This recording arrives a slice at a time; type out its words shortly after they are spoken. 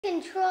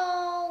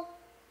Control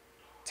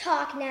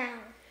Talk Now.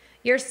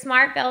 Your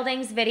smart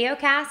buildings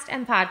videocast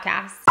and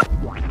podcast.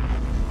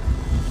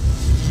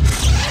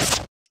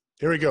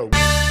 Here we go.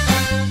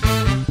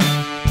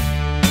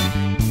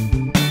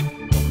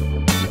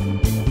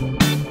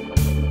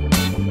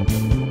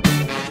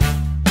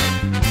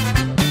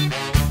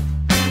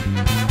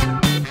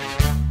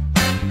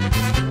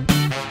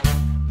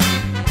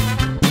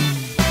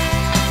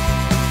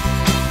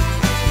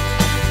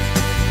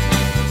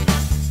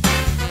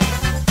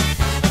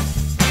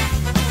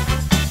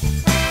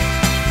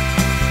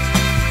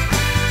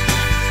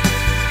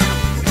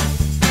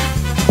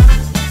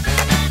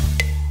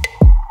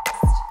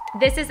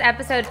 This is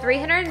episode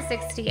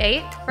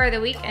 368 for the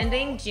week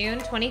ending June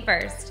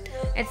 21st.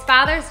 It's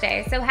Father's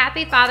Day, so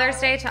happy Father's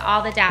Day to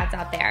all the dads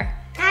out there.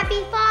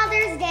 Happy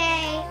Father's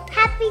Day.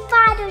 Happy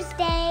Father's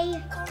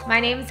Day. My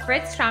name's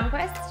Britt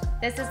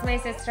Stromquist. This is my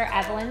sister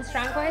Evelyn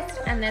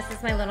Stromquist, and this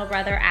is my little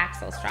brother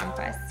Axel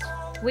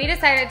Stromquist. We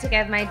decided to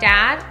give my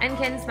dad and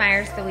Ken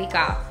Smyers the week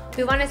off.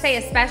 We want to say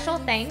a special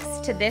thanks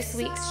to this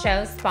week's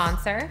show's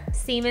sponsor,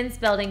 Siemens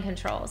Building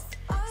Controls.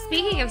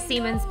 Speaking of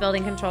Siemens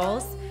Building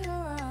Controls,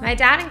 my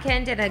dad and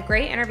Ken did a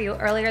great interview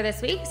earlier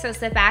this week, so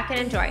sit back and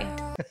enjoy.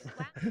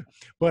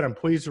 But I'm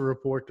pleased to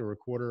report the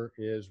recorder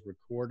is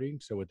recording.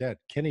 So with that,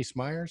 Kenny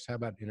Smyers, how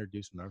about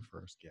introducing our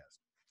first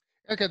guest?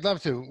 Okay, I'd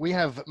love to. We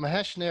have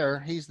Mahesh Nair.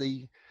 He's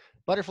the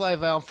Butterfly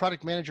Valve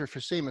Product Manager for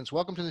Siemens.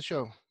 Welcome to the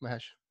show,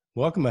 Mahesh.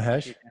 Welcome,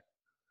 Mahesh.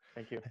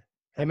 Thank you.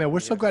 Hey, man, we're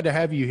so glad to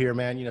have you here,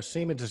 man. You know,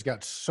 Siemens has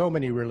got so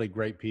many really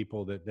great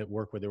people that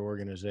work with their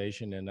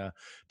organization. And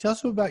tell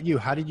us about you.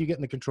 How did you get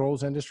in the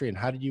controls industry, and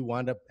how did you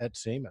wind up at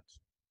Siemens?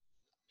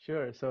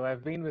 Sure. So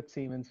I've been with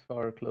Siemens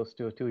for close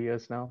to 2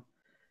 years now.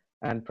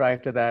 And prior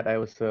to that, I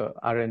was a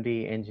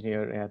R&D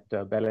engineer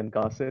at Bell and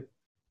Gossett.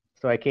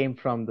 So I came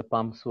from the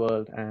pumps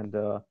world, and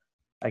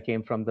I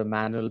came from the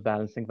manual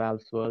balancing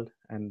valves world.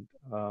 And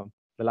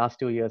the last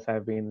 2 years,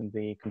 I've been in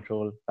the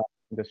control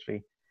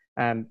industry.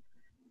 And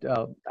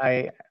when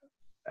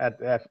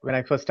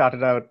I first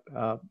started out,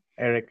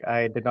 Eric,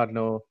 I did not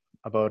know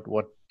about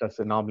what does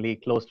a normally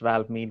closed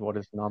valve mean, what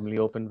does normally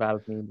open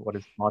valve mean, what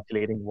is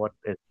modulating, what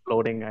is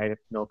floating. I had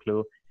no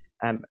clue.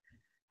 And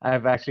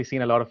I've actually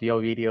seen a lot of your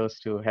videos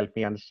to help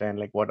me understand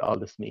like what all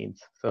this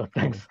means. So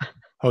thanks.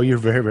 Oh, you're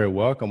very, very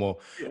welcome. Well,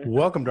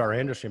 welcome to our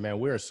industry,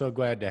 man. We are so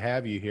glad to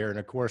have you here. And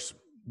of course,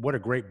 what a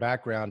great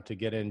background to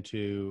get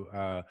into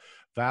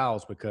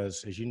valves,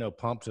 because as you know,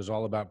 pumps is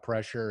all about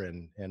pressure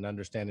and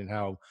understanding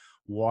how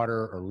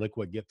water or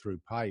liquid get through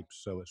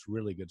pipes. So it's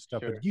really good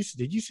stuff. Sure. But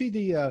did you see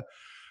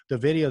the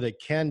video that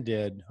Ken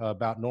did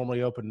about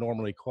normally open,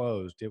 normally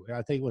closed?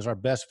 I think it was our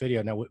best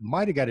video. Now, we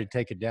might have got to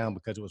take it down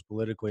because it was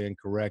politically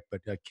incorrect,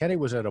 but Kenny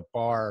was at a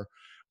bar,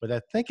 but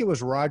I think it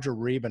was Roger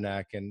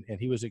Rebanak, and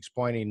he was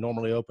explaining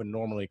normally open,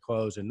 normally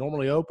closed. And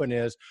normally open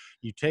is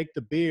you take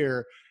the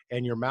beer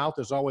and your mouth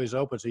is always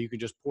open, so you can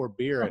just pour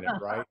beer in it,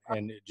 right?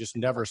 And it just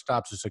never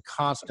stops. It's a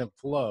constant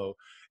flow.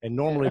 And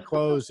normally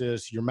closed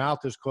is your mouth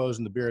is closed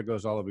and the beer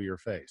goes all over your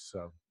face.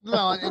 So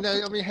Well, and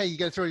I mean, hey, you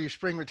got to throw your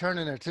spring return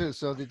in there too,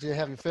 so that you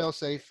have your fail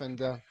safe.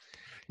 And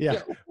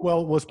yeah.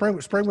 Well, spring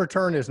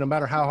return is no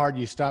matter how hard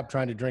you stop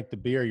trying to drink the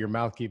beer, your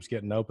mouth keeps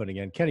getting open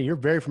again. Kenny, you're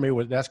very familiar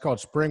with that's called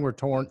spring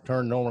return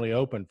normally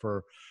open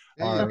for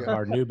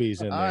our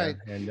newbies in all there. right.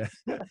 And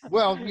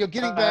well,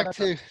 getting back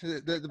to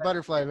the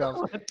butterfly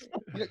valves.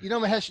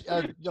 Mahesh,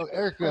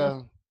 Eric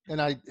and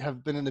I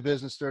have been in the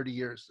business 30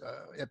 years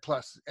at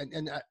Plus,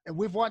 and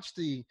we've watched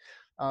the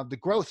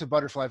growth of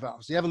butterfly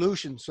valves, the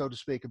evolution, so to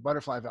speak, of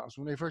butterfly valves.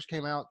 When they first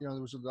came out, there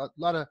was a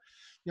lot of,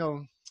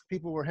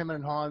 people were hemming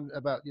and hawing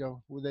about,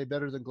 were they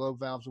better than globe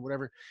valves or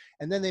whatever.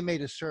 And then they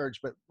made a surge.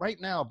 But right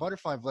now,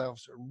 butterfly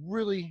valves are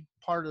really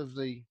part of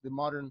the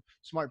modern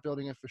smart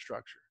building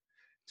infrastructure.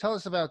 Tell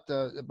us about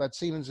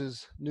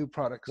Siemens's new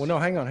products. well, no,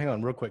 hang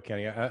on real quick,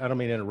 Kenny. I don't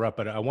mean to interrupt,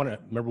 but I want to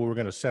remember we were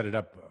going to set it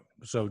up.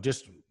 So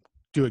just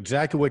do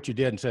exactly what you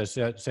did and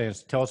say,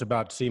 tell us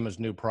about Siemens'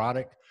 new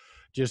product.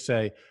 Just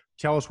say,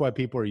 tell us why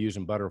people are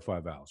using butterfly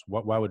valves.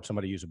 Why would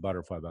somebody use a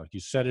butterfly valve? You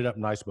set it up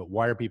nice, but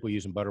why are people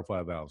using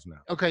butterfly valves now?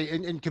 Okay,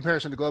 in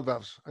comparison to globe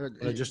valves.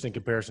 Just in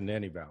comparison to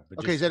any valve. But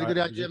Okay, is that a good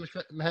idea,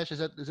 Mahesh? Is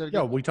that a good?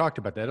 Yeah, we talked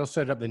about that. I'll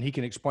set it up, then he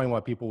can explain why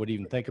people would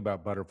even think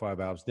about butterfly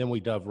valves. Then we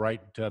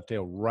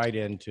dovetail right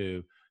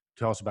into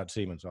tell us about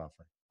Siemens'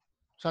 offering.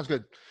 Sounds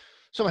good.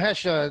 So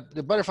Mahesh,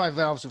 the butterfly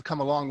valves have come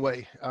a long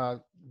way,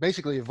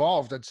 basically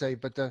evolved, I'd say.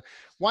 But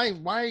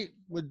why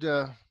would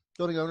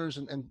building owners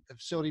and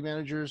facility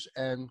managers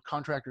and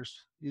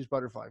contractors use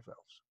butterfly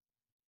valves?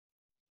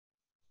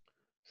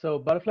 So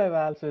butterfly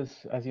valves is,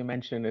 as you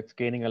mentioned, it's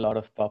gaining a lot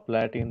of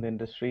popularity in the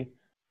industry,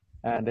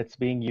 and it's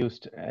being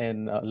used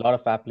in a lot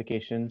of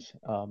applications.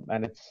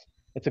 And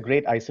it's a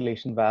great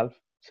isolation valve.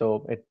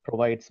 So it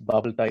provides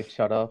bubble tight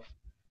shutoff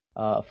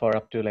for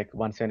up to like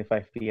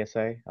 175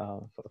 psi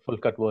for full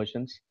cut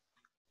versions,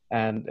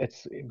 and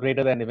it's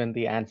greater than even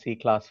the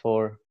ANSI class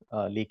 4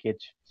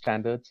 leakage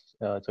standards.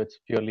 So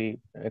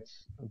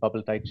it's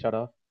bubble tight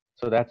shutoff.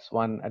 So that's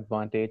one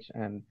advantage.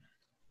 And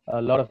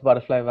A lot of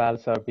butterfly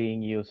valves are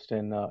being used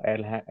in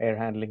air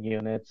handling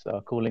units,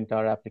 cooling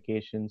tower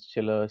applications,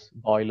 chillers,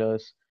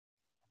 boilers,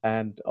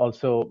 and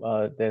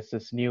also there's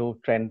this new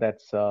trend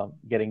that's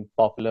getting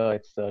popular.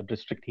 It's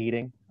district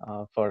heating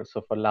for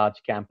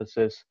large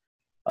campuses.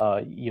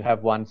 You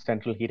have one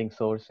central heating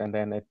source, and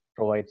then it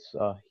provides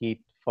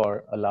heat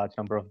for a large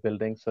number of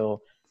buildings.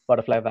 So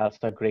butterfly valves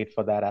are great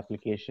for that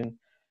application.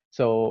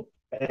 So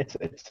it's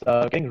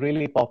getting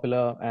really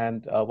popular,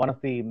 and one of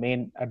the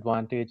main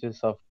advantages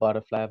of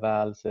butterfly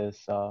valves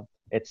is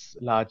its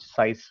large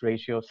size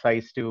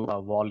to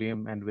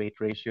volume and weight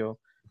ratio.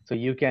 So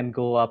you can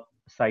go up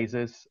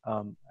sizes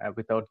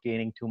without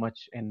gaining too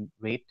much in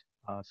weight,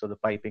 so the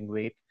piping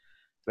weight.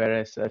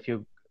 Whereas if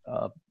you,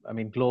 I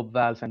mean, globe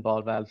valves and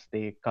ball valves,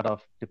 they cut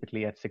off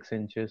typically at 6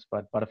 inches,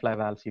 but butterfly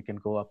valves, you can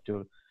go up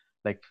to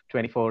like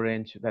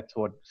 24-inch. That's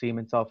what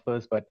Siemens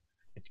offers, but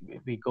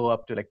we go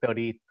up to like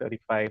 30,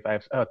 35,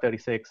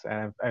 36,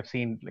 and I've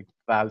seen like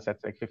valves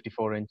that's like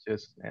 54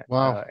 inches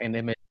Wow. in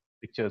image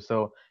pictures.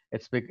 So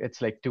it's big.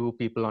 It's like two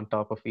people on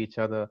top of each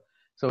other.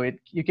 So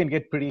you can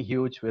get pretty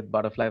huge with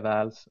butterfly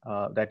valves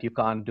that you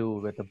can't do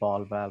with a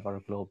ball valve or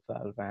a globe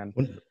valve, and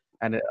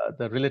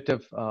the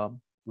relative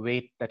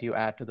weight that you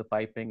add to the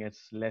piping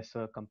is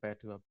lesser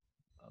compared to a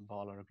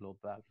ball or a globe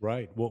valve.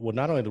 Right. Well,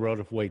 not only the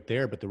relative weight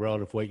there, but the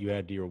relative weight you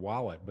add to your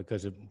wallet.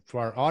 Because for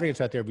our audience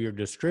out there, if your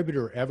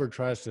distributor ever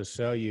tries to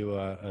sell you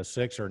a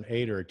 6 or an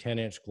 8 or a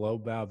 10-inch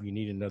globe valve, you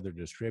need another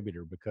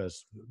distributor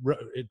because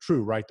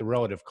true, right? The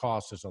relative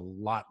cost is a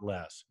lot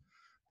less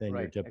than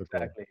your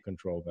typical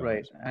control valves.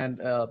 Right,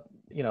 and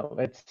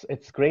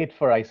it's great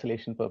for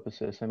isolation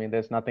purposes. I mean,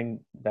 there's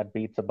nothing that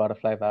beats a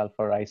butterfly valve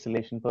for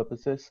isolation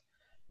purposes.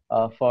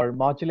 For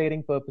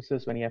modulating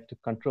purposes, when you have to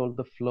control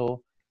the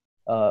flow,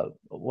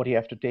 what you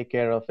have to take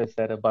care of is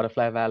that a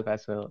butterfly valve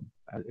has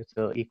it's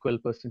a equal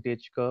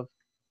percentage curve.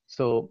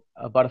 So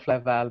a butterfly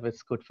valve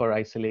is good for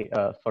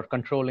for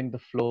controlling the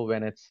flow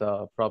when it's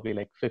probably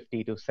like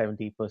 50 to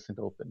 70%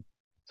 open.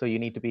 So you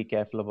need to be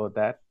careful about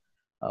that.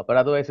 But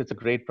otherwise, it's a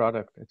great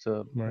product. It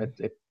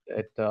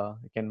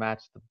can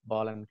match the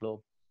ball and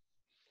globe.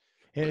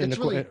 And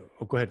really,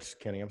 go ahead,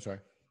 Kenny. I'm sorry.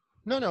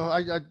 No.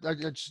 I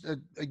just,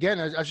 again,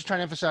 I was just trying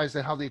to emphasize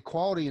that how the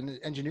quality and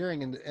the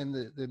engineering and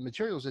the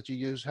materials that you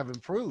use have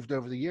improved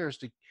over the years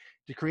to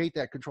create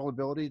that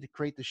controllability, to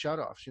create the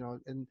shutoffs. You know,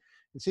 and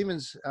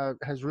Siemens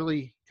has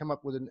really come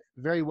up with a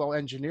very well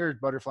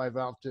engineered butterfly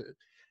valve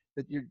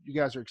that you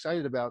guys are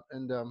excited about,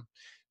 and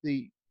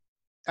the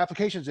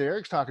applications that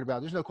Eric's talking about,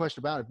 there's no question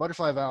about it.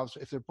 Butterfly valves,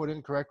 if they're put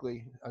in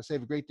correctly,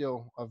 save a great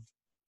deal of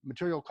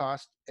material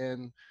cost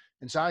and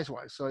size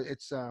wise. So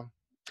it's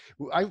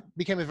I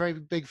became a very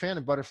big fan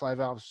of butterfly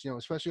valves, you know,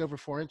 especially over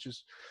 4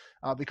 inches,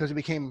 because it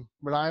became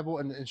reliable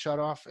and shut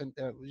off, and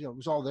you know, it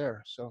was all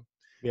there. So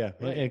yeah,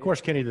 and of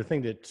course, Kenny, the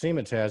thing that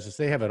Siemens has is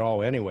they have it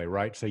all anyway,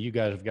 right? So you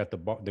guys have got the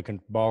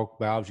ball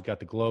valves, you got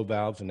the globe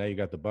valves, and now you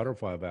got the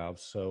butterfly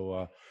valves.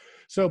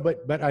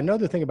 But I know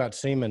the thing about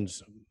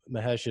Siemens,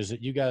 Mahesh, is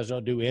that you guys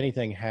don't do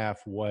anything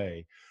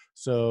halfway.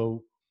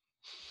 So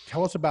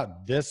tell us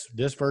about this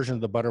version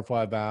of the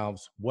butterfly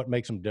valves. What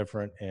makes them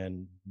different,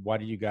 and why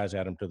do you guys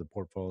add them to the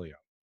portfolio?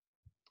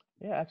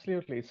 Yeah,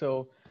 absolutely.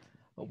 So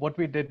what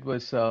we did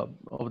was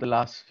over the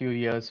last few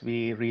years,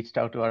 we reached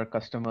out to our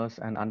customers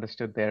and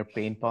understood their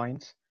pain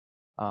points.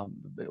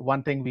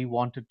 One thing we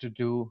wanted to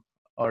do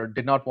or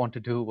did not want to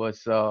do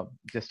was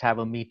just have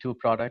a Me Too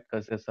product,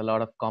 because there's a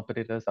lot of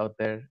competitors out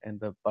there in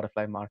the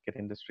butterfly market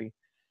industry.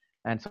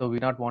 And so we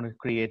not want to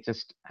create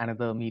just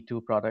another Me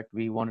Too product.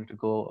 We wanted to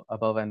go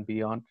above and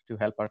beyond to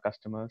help our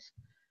customers.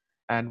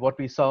 And what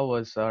we saw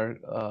was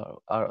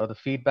the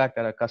feedback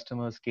that our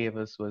customers gave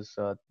us was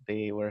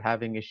they were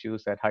having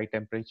issues at high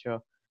temperature.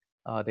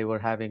 They were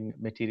having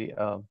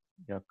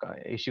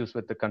issues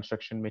with the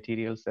construction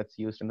materials that's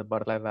used in the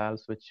butterfly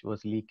valves, which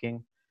was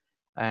leaking.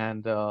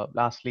 And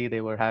lastly,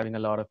 they were having a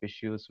lot of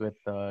issues with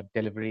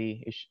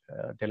delivery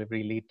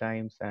lead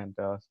times and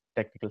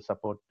technical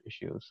support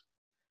issues.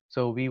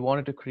 So we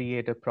wanted to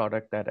create a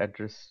product that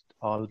addressed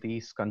all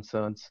these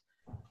concerns.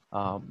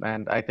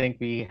 And I think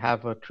we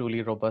have a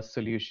truly robust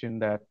solution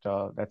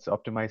that's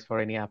optimized for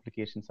any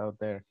applications out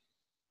there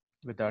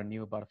with our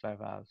new butterfly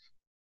valves.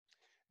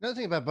 Another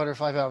thing about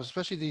butterfly valves,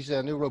 especially these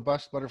new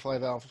robust butterfly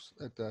valves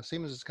that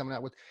Siemens is coming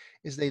out with,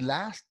 is they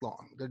last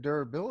long. Their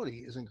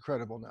durability is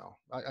incredible now.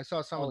 I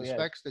saw some of the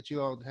specs that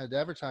you all had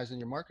advertised in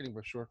your marketing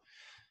brochure,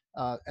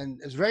 and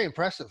it's very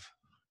impressive.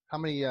 How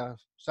many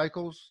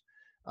cycles?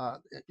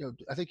 You know,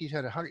 I think you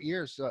had 100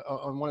 years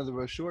on one of the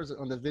brochures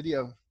on the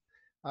video.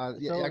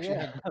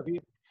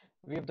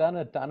 We've done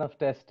a ton of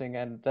testing,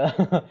 and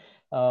to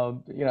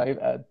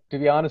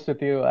be honest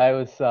with you,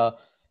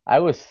 I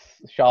was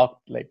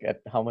shocked like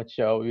at how much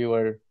we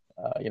were,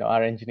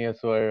 our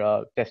engineers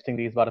were testing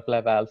these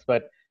butterfly valves,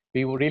 but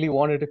we really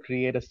wanted to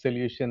create a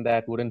solution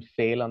that wouldn't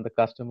fail on the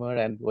customer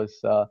and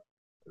was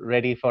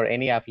ready for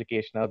any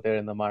application out there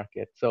in the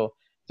market. So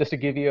just to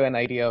give you an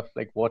idea of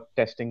like what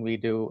testing we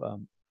do,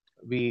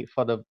 we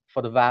for the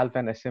valve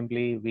and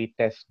assembly, we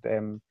test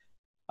them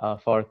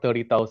for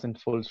 30,000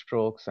 full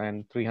strokes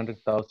and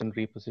 300,000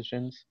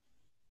 repositions.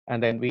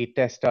 And then we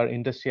test our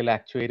industrial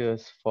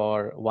actuators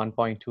for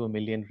 1.2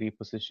 million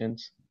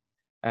repositions.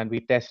 And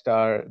we test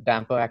our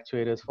damper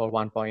actuators for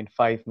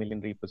 1.5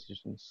 million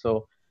repositions.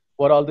 So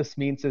what all this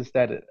means is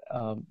that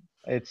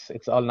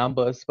it's all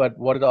numbers, but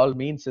what it all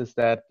means is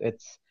that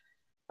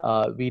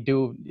we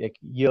do like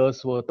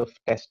years worth of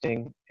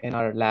testing in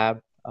our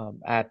lab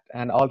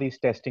and all these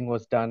testing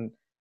was done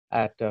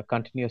at a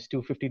continuous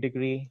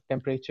 250-degree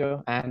temperature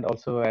and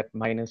also at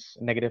minus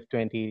negative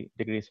 20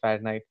 degrees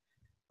Fahrenheit.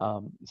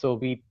 So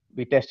we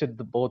tested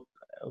both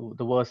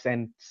the worst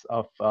ends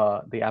of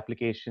the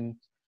application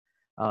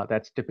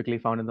that's typically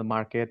found in the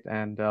market,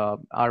 and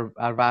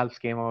our valves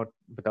came out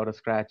without a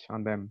scratch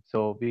on them.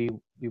 So we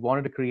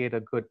wanted to create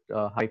a good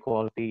high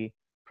quality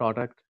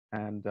product,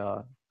 and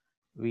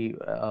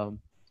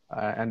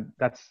and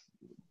that's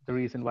the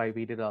reason why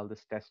we did all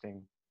this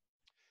testing.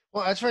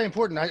 Well, that's very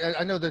important.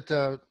 I know that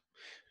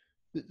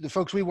the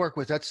folks we work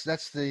with,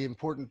 that's the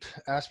important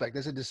aspect.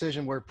 There's a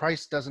decision where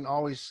price doesn't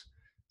always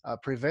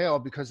prevail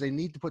because they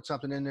need to put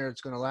something in there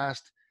that's going to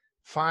last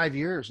 5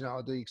 years. Now,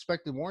 the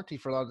expected warranty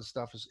for a lot of this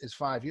stuff is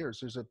 5 years.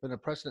 There's been a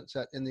precedent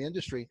set in the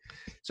industry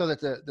so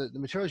that the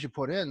materials you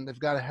put in, they've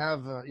got to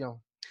have,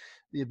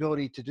 the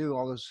ability to do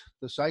all those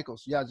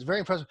cycles. Yeah, it's very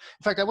impressive.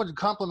 In fact, I wanted to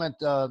compliment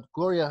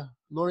Gloria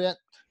Laureate,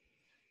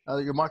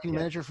 your marketing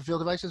manager for Field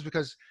Devices,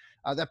 because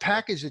that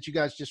package that you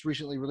guys just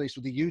recently released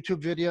with the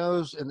YouTube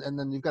videos, and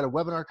then you've got a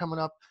webinar coming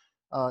up.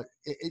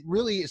 It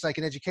really is like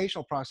an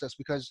educational process,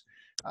 because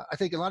I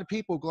think a lot of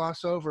people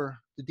gloss over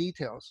the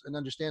details and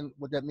understand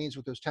what that means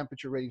with those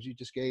temperature ratings you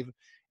just gave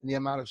and the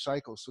amount of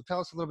cycles. So tell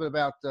us a little bit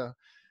about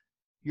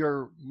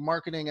your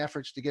marketing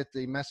efforts to get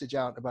the message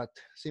out about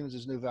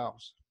Siemens's new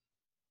valves.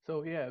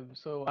 So yeah,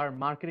 so our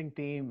marketing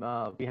team,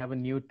 we have a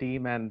new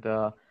team, and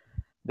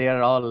they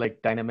are all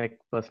like dynamic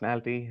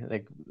personality,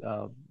 like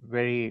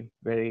very,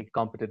 very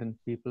competent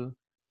people.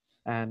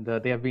 And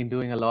they have been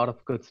doing a lot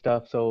of good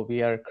stuff. So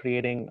we are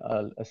creating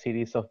a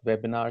series of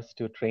webinars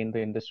to train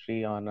the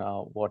industry on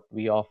what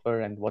we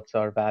offer and what's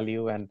our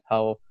value and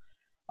how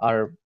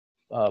our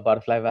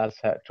butterfly valves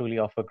truly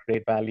offer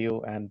great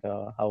value, and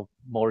how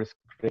more is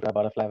great about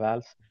butterfly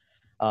valves.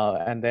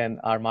 And then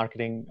our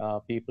marketing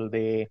people,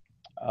 they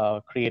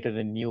created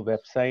a new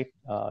website,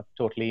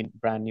 totally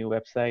brand new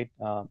website,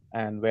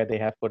 and where they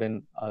have put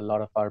in a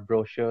lot of our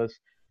brochures,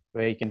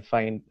 where you can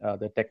find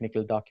the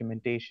technical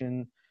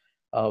documentation.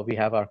 We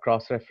have our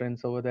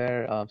cross-reference over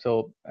there.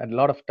 So a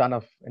ton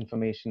of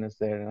information is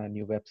there in our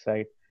new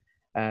website.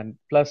 And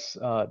plus,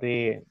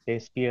 they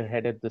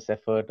spearheaded this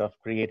effort of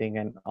creating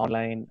an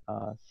online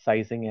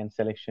sizing and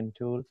selection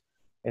tool.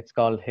 It's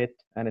called HIT,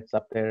 and it's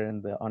up there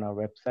on our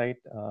website.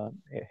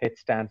 HIT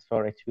stands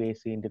for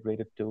HVAC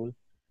Integrated Tool.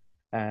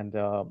 And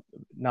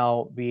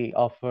now we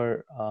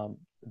offer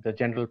the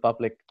general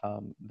public,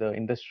 the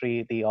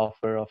industry, the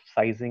offer of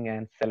sizing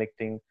and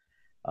selecting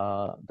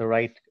the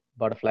right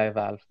butterfly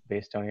valve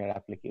based on your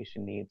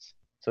application needs.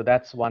 So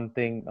that's one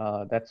thing,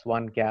 that's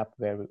one gap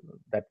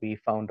that we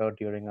found out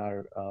during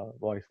our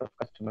voice of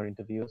customer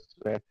interviews,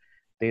 where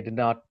they did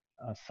not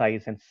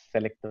size and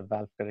select the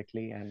valve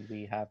correctly, and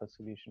we have a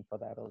solution for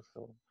that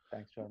also,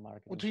 thanks to our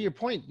marketing. Well, to your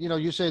point,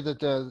 you say that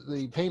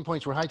the pain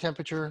points were high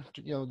temperature,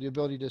 the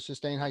ability to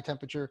sustain high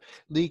temperature,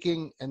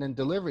 leaking, and then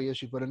delivery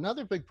issue. But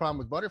another big problem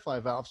with butterfly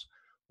valves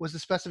was the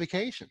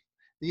specification.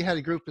 You had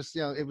a group of,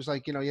 it was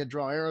like, you had to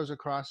draw arrows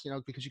across,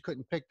 because you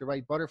couldn't pick the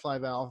right butterfly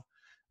valve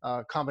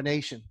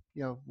combination,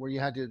 where you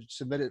had to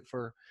submit it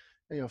for,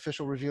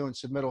 official review and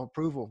submittal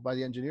approval by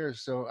the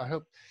engineers. So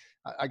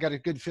I got a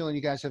good feeling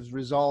you guys have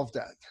resolved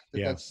that.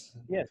 Yes.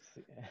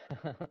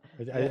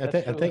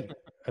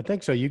 I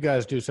think so. You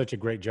guys do such a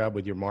great job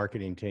with your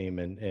marketing team,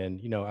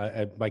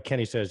 and like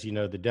Kenny says,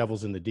 the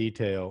devil's in the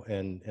detail,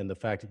 and the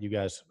fact that you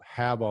guys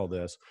have all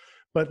this.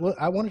 But look,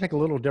 I want to take a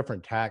little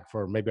different tack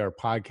for maybe our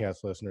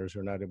podcast listeners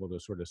who are not able to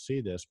sort of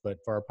see this. But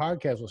for our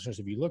podcast listeners,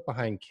 if you look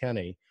behind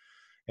Kenny,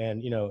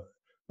 and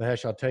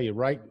Mahesh, I'll tell you,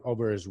 right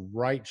over his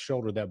right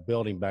shoulder, that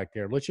building back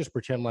there, let's just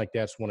pretend like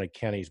that's one of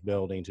Kenny's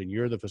buildings, and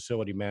you're the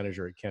facility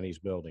manager at Kenny's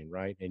building,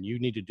 right? And you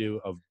need to do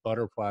a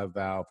butterfly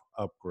valve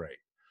upgrade.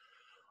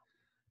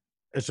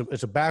 It's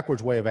a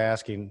backwards way of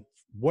asking,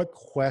 what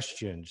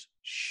questions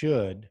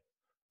should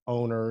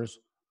owners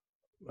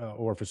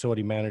or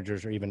facility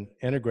managers or even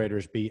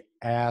integrators be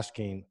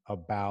asking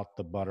about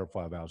the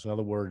butterfly valves? In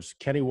other words,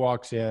 Kenny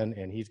walks in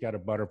and he's got a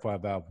butterfly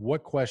valve.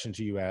 What questions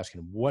are you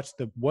asking? What's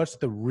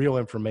the real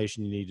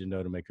information you need to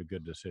know to make a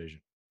good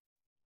decision?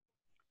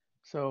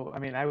 So,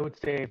 I would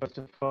say, first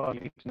of all,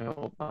 you need to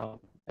know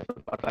if the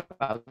butterfly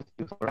valve is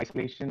used for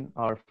isolation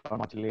or for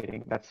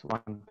modulating. That's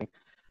one thing.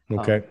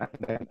 Okay.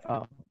 And then,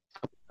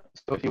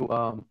 so if you,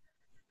 and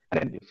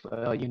then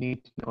if you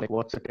need to know, like,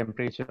 what's the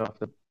temperature of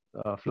the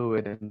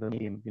fluid in the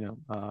medium,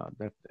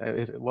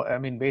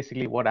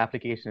 basically what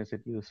application is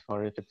it used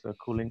for, if it's a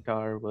cooling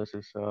tower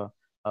versus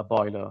a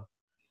boiler,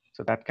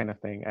 so that kind of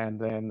thing. And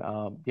then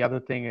the other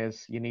thing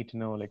is you need to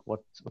know, like, what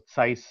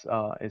size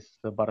is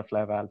the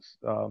butterfly valves,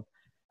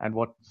 and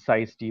what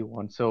size do you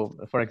want. So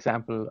for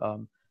example,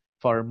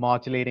 for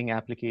modulating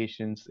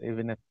applications,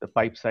 even if the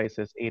pipe size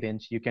is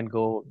 8-inch, you can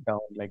go down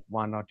like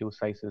 1 or 2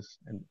 sizes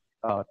and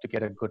to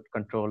get a good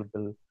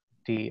controllability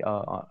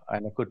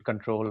and a good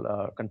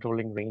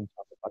controlling range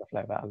of the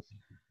butterfly valves.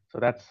 So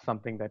that's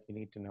something that you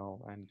need to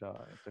know. And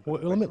it's a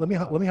good Well,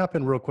 let me hop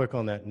in real quick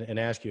on that and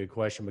ask you a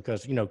question,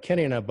 because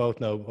Kenny and I both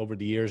know over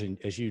the years, and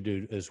as you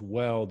do as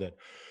well, that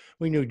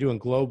we knew doing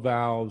globe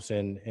valves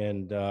and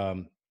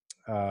even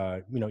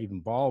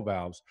ball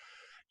valves.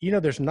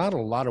 There's not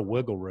a lot of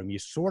wiggle room. You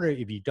sort of,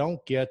 if you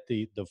don't get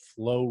the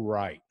flow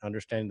right,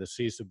 understanding the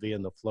C sub V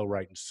and the flow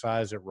right and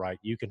size it right,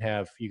 you can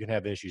have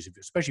issues,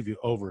 especially if you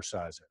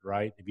oversize it,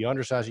 right? If you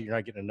undersize it, you're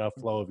not getting enough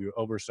flow. If you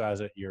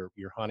oversize it, you're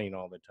hunting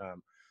all the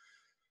time.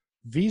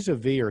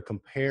 Vis-a-vis or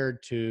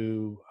compared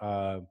to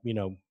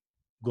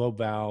globe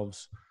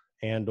valves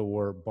and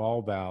or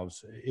ball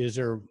valves, is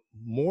there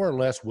more or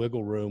less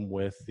wiggle room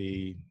with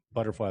the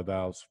butterfly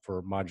valves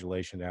for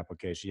modulation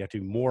application? You have to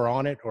do more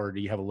on it, or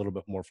do you have a little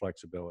bit more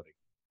flexibility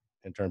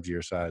in terms of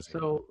your sizing?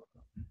 So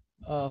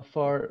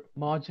for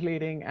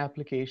modulating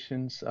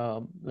applications,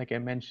 like I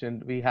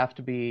mentioned, we have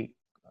to be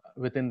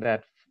within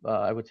that,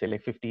 I would say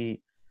like 50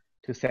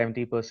 to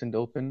 70%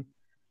 open.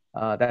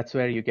 That's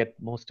where you get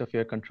most of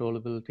your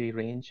controllability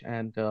range.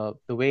 And the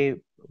way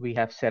we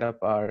have set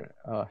up our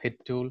HIT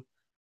tool,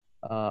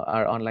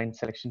 our online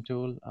selection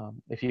tool,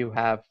 if you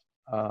have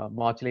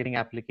modulating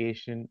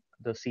application,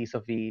 the C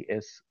sub V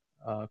is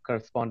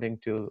corresponding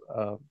to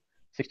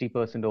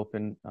 60%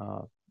 open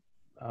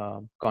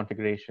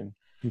configuration.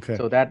 Okay.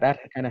 So that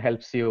kind of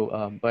helps you.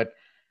 But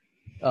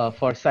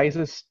for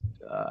sizes,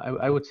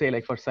 I would say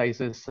like for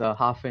sizes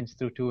 1/2 inch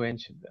through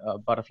 2-inch,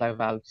 butterfly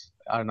valves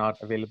are not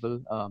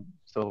available.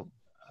 So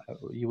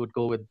you would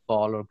go with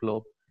ball or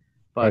globe.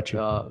 But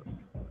Gotcha.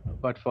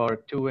 but for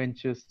 2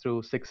 inches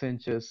through 6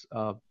 inches,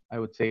 I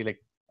would say like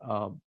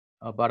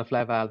a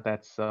butterfly valve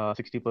that's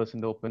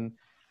 60% open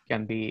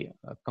can be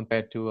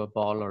compared to a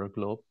ball or a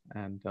globe,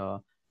 and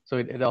so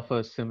it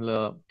offers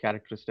similar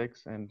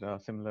characteristics and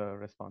similar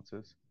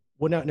responses.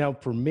 Well, now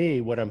for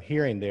me, what I'm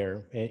hearing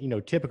there,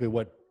 and typically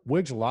what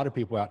wigs a lot of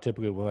people out,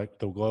 typically with like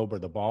the globe or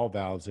the ball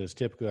valves, is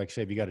typically, like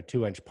say, if you got a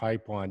 2-inch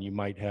pipeline, you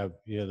might have,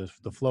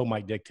 the flow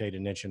might dictate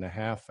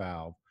 1.5-inch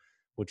valve,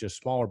 which is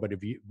smaller. But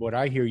what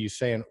I hear you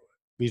saying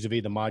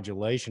vis-a-vis the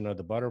modulation of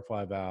the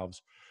butterfly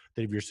valves,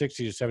 that if you're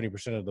 60 to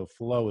 70% of the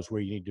flow is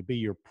where you need to be,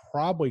 you're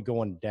probably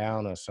going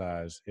down a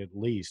size at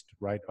least,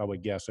 right? I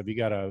would guess. So if you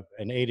got an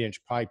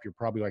 8-inch pipe, you're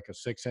probably like a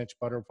 6-inch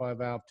butterfly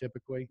valve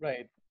typically.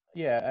 Right.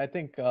 Yeah, I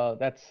think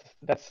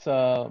that's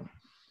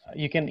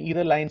you can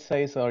either line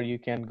size or you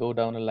can go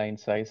down a line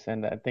size,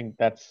 and I think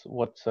that's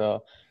what's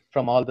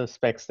from all the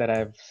specs that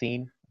I've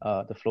seen,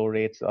 the flow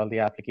rates, all the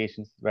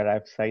applications where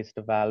I've sized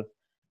the valve,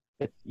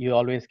 you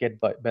always get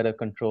better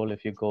control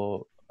if you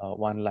go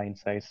one line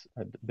size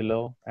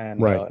below and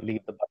Right.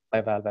 leave the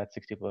butterfly valve at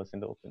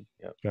 60% open.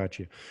 Yeah.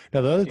 Gotcha. Now,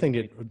 the other thing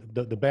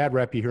that the bad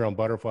rep you hear on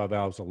butterfly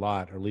valves a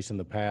lot, or at least in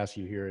the past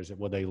you hear, is that,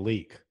 well, they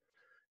leak.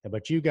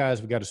 But you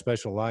guys have got a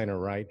special liner,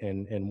 right?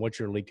 And what's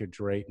your leakage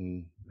rate?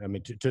 And I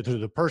mean, to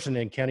the person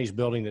in Kenny's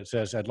building that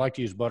says, I'd like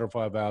to use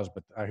butterfly valves,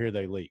 but I hear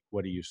they leak,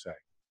 what do you say?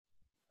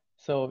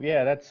 So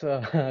yeah, that's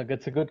a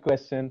good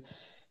question.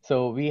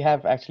 So we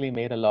have actually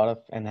made a lot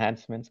of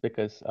enhancements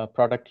because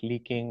product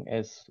leaking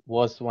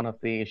was one of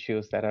the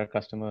issues that our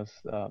customers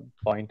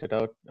pointed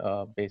out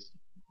based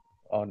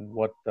on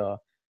what the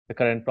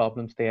current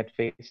problems they had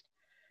faced.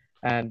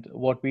 And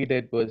what we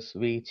did was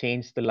we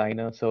changed the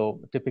liner. So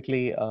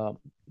typically a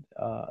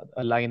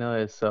liner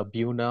is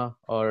Buna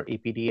or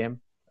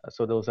EPDM.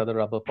 So those are the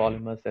rubber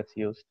polymers that's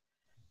used.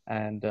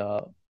 And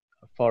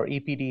for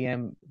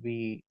EPDM,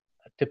 we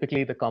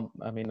typically the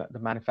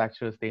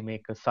manufacturers, they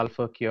make a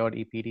sulfur cured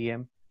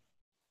EPDM.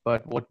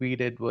 But what we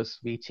did was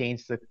we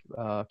changed the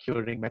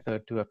curing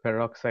method to a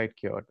peroxide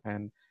cured,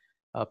 and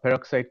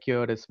peroxide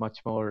cured is much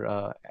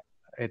more.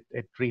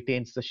 It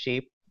retains the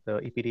shape. The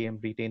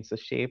EPDM retains the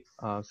shape,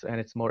 and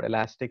it's more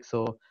elastic.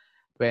 So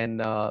when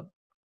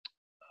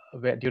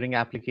during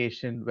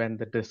application, when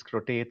the disc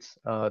rotates,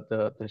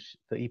 the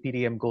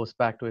EPDM goes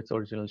back to its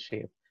original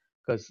shape.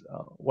 Because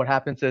what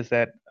happens is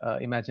that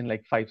imagine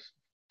like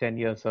 5-10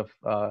 years of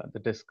the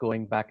disc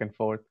going back and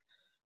forth,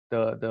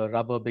 the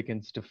rubber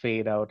begins to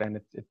fade out, and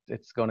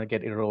it's going to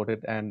get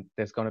eroded, and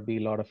there's going to be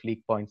a lot of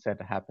leak points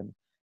that happen.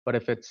 But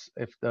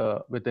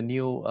with the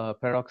new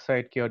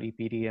peroxide cured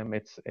EPDM,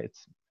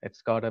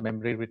 it's got a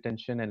memory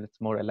retention and it's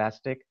more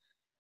elastic,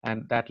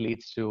 and that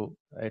leads to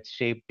its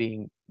shape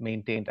being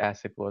maintained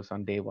as it was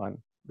on day one,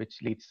 which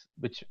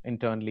in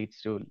turn leads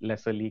to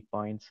lesser leak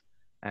points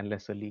and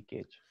lesser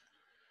leakage.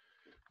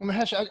 Well,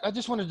 Mahesh, I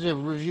just wanted to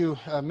review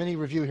a mini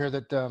review here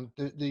that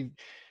the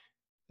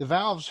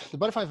valves, the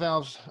butterfly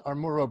valves, are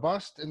more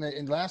robust and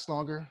they last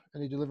longer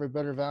and they deliver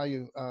better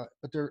value.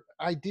 But they're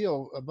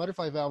ideal. A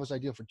butterfly valve is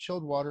ideal for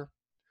chilled water,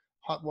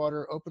 hot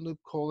water, open loop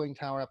cooling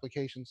tower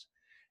applications.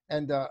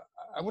 And I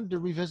wanted to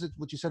revisit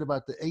what you said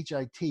about the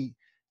HIT.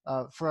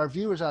 For our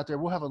viewers out there,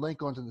 we'll have a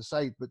link onto the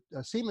site, but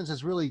Siemens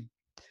has really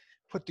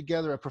put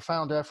together a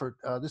profound effort.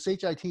 This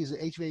HIT is an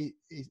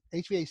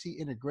HVAC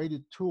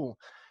integrated tool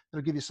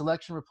that'll give you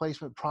selection,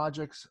 replacement,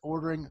 projects,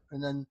 ordering,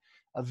 and then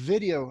a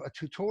video,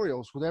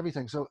 tutorials with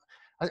everything. So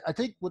I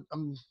think what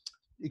I'm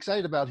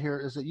excited about here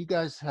is that you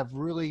guys have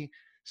really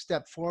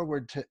stepped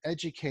forward to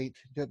educate,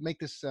 to make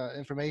this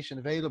information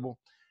available.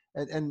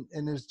 And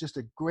there's just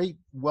a great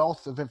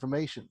wealth of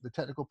information, the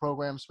technical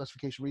programs,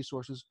 specification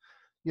resources.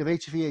 You have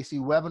HVAC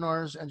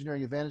webinars,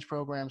 engineering advantage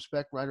program,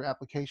 spec writer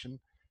application,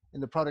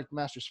 and the product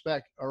master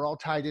spec are all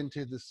tied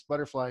into this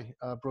Butterfly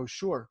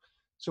brochure.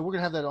 So we're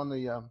gonna have that on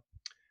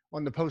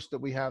the post that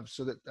we have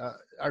so that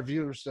our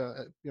viewers,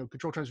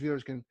 Control Trends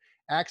viewers can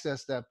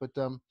access that. But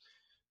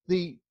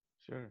the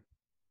Sure.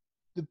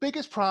 the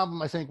biggest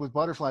problem I think with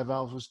Butterfly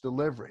valves was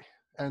delivery.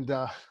 And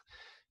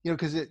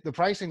because the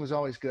pricing was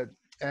always good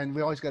and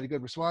we always got a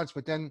good response,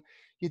 but then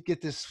you'd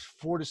get this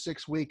 4 to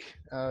 6 week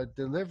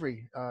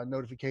delivery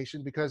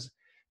notification because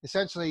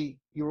essentially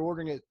you were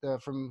ordering it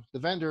from the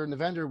vendor, and the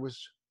vendor was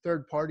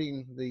third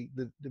partying the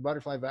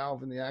Butterfly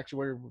valve and the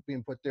actuator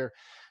being put there.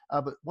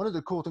 But one of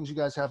the cool things you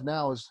guys have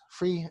now is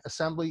free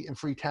assembly and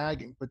free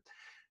tagging. But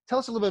tell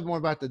us a little bit more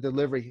about the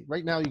delivery.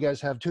 Right now you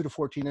guys have 2 to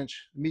 14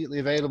 inch immediately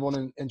available,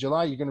 and in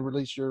July you're going to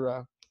release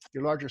your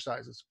larger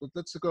sizes. But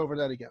let's go over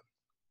that again.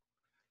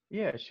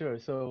 Yeah, sure.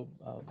 So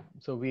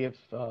we have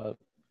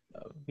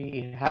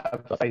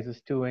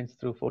sizes 2-inch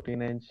through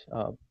 14-inch,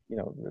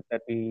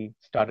 that we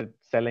started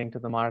selling to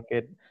the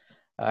market.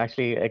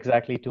 Actually,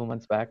 exactly 2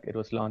 months back, it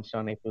was launched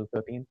on April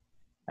 13th,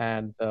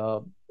 and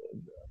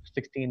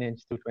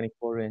 16-inch through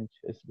 24-inch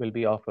will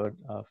be offered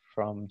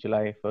from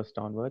July 1st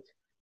onwards.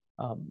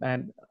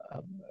 And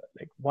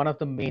like one of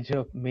the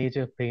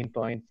major pain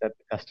points that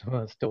the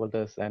customers told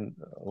us, and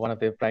one of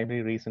their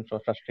primary reasons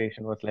for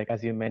frustration was, like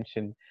as you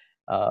mentioned,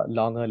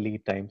 longer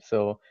lead time.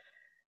 So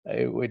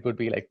it would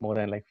be like more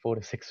than like 4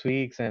 to 6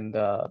 weeks, and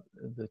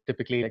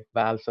typically like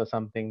valves or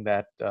something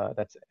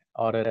that's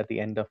ordered at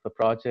the end of the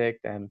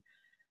project, and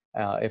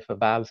if the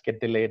valves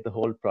get delayed, the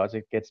whole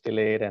project gets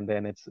delayed, and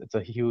then it's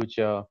a huge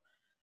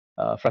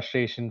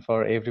frustration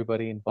for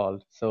everybody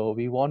involved. So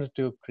we wanted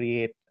to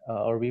create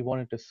we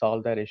wanted to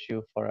solve that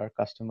issue for our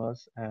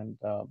customers. And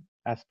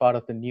as part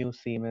of the new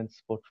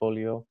Siemens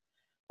portfolio,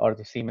 or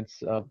the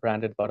Siemens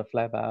branded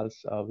Butterfly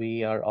valves,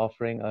 we are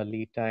offering a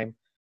lead time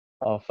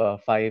of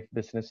 5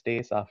 business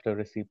days after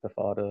receipt of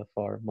order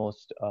for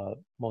most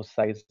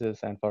sizes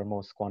and for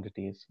most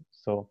quantities.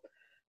 So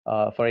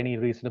for any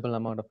reasonable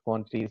amount of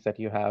quantities that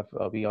you have,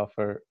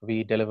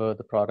 we deliver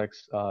the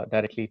products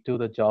directly to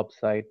the job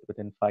site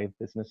within 5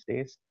 business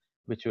days,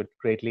 which would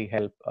greatly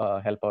help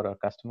out our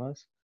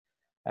customers.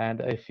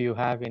 And if you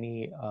have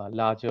any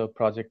larger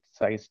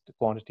project-sized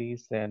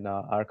quantities, then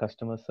our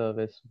customer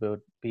service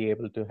would be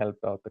able to help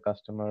out the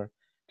customer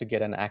to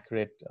get an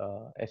accurate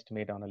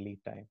estimate on a lead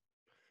time.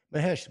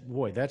 Mahesh,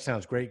 boy, that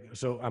sounds great.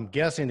 So I'm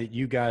guessing that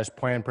you guys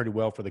plan pretty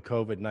well for the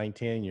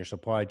COVID-19. Your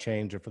supply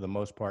chains are for the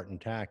most part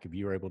intact if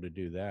you were able to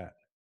do that.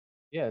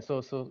 Yeah,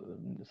 so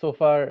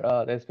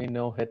far there's been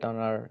no hit on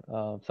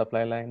our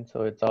supply line,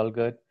 so it's all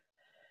good,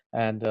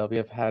 and we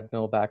have had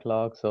no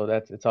backlog, so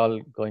it's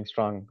all going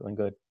strong, going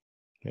good.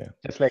 Yeah,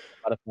 just like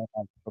a lot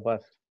of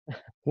robust.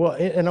 Well,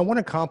 and I want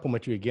to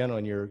compliment you again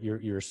on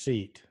your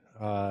seat.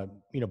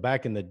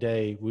 Back in the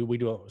day, we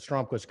do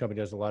Stromquist company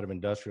does a lot of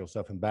industrial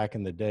stuff, and back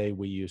in the day,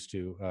 we used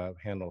to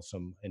handle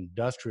some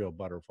industrial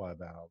butterfly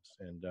valves,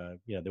 and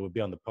they would be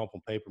on the pulp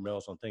and paper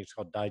mills on things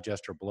called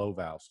digester blow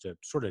valves to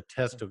sort of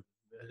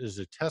is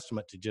a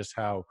testament to just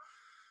how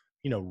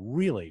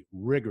really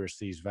rigorous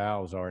these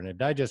valves are. And a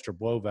digester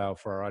blow valve,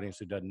 for our audience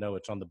who doesn't know,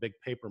 it's on the big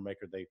paper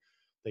maker.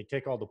 They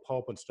take all the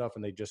pulp and stuff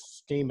and they just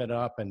steam it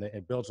up, and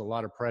it builds a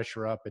lot of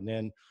pressure up, and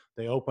then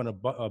they open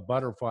a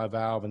butterfly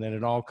valve, and then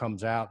it all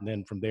comes out, and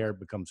then from there it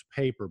becomes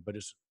paper. But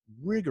it's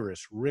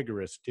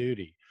rigorous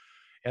duty.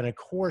 And of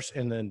course,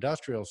 in the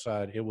industrial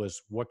side, it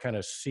was what kind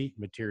of seat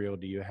material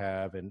do you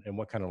have, and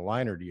what kind of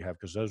liner do you have,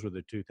 because those were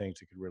the two things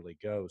that could really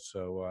go.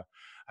 So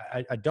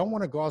I don't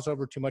want to gloss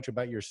over too much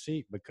about your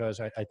seat, because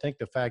I think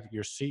the fact that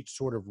your seat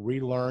sort of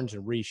relearns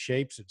and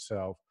reshapes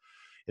itself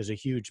is a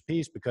huge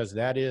piece, because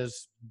that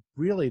is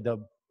really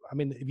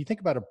if you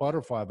think about a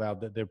butterfly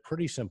valve, they're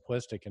pretty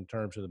simplistic in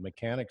terms of the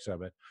mechanics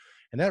of it.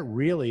 And that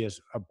really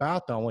is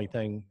about the only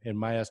thing, in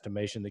my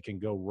estimation, that can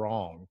go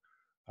wrong,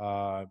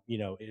 at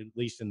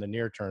least in the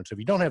near term. So if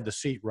you don't have the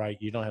seat right,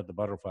 you don't have the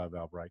butterfly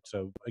valve right.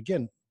 So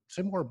again,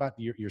 say more about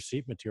your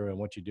seat material and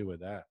what you do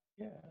with that.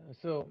 Yeah,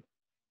 so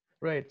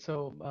right.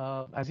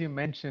 So as you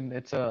mentioned,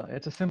 it's a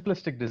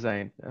simplistic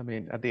design. I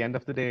mean, at the end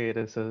of the day, it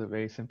is a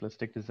very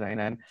simplistic design,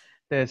 and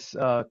there's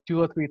 2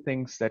 or 3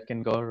 things that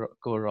can go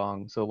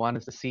wrong. So one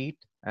is the seat,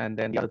 and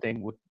then the other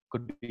thing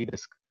could be the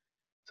disc.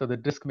 So the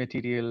disc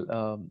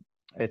material,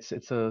 it's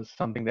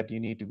something that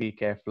you need to be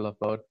careful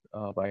about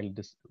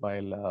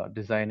while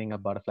designing a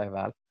butterfly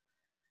valve.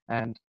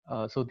 And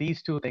so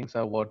these 2 things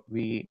are what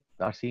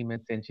our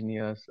Siemens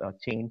engineers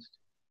changed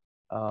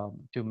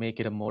to make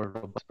it a more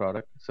robust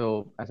product.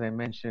 So as I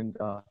mentioned,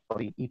 for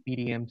the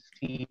EPDM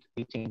seat,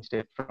 we changed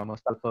it from a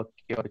sulfur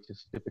cure, which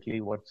is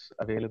typically what's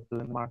available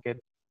in the market,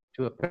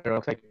 to a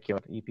peroxide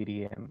cured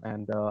EPDM,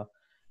 and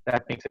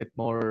that makes it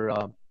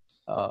more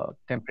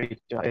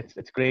temperature.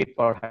 It's great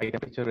for high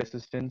temperature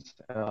resistance,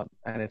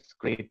 and it's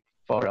great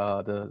for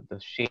the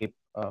shape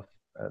of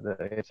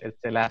it's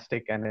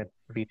elastic and it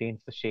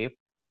retains the shape.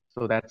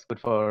 So that's good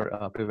for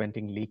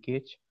preventing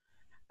leakage.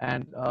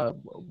 And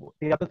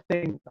the other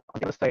thing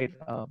on the other side,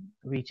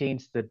 we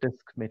changed the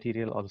disc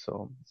material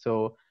also.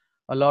 So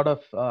a lot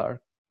of our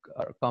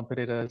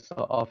competitors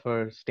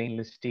offer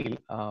stainless steel,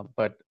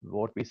 but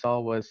what we saw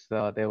was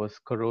there was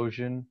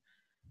corrosion.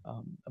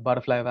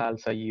 Butterfly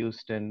valves are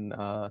used in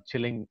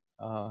chilling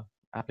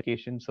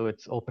applications, so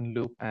it's open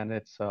loop and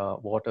it's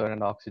water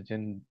and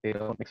oxygen. They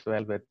don't mix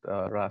well with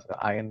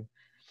iron,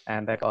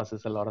 and that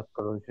causes a lot of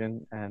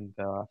corrosion. And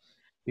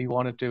we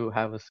wanted to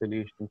have a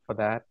solution for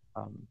that.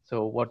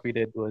 So what we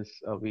did was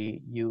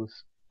we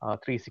used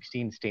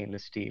 316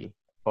 stainless steel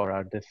for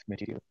our disc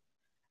material.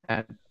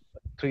 And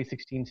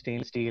 316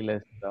 stainless steel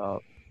is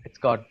it's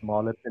got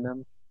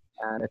molybdenum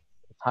and it's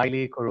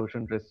highly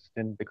corrosion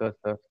resistant because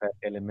of that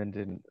element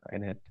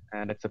in it.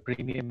 And it's a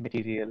premium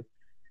material.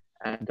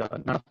 And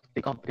none of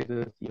the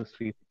competitors use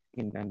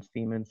 316, and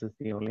Siemens is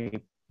the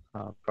only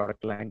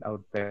product line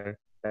out there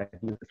that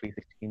uses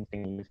 316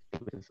 stainless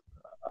steel, which is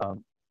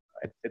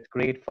it's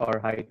great for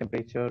high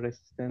temperature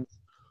resistance,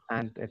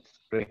 and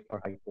it's great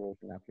for high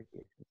corrosion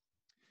applications.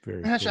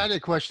 Very Mahesh, cool. I had a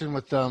question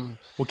with Well,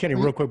 Kenny,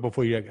 real quick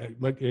before you,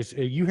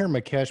 you hear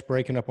Mahesh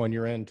breaking up on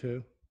your end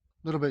too?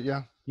 a little bit,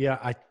 yeah. Yeah,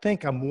 I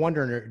think I'm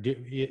wondering.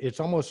 It's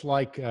almost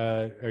like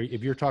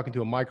if you're talking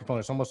to a microphone,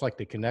 it's almost like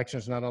the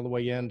connection's not all the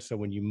way in. So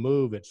when you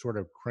move, it sort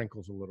of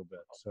crinkles a little bit.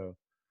 So,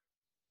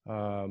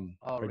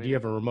 or do you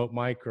have a remote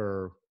mic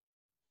or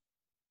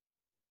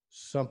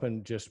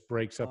something just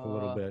breaks up a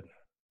little bit?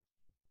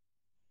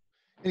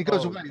 And it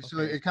goes away, so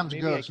it comes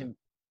and goes.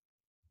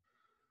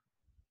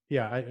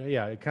 Yeah,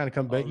 yeah, it kind of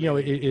comes, but you know,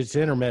 it's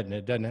intermittent.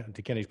 It doesn't,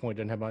 to Kenny's point,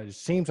 doesn't have. It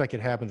seems like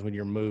it happens when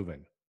you're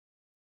moving.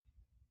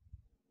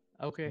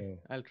 Okay,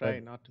 I'll try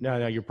not to.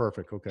 No, you're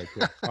perfect. Okay,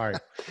 cool. All right,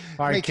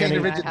 all right,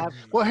 Kenny. Kenny.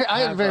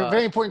 I have a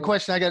very important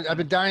question. I've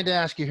been dying to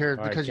ask you here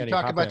because Kenny, you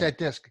talk about that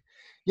disc.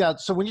 Yeah.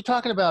 So when you're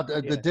talking about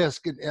the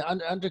disc,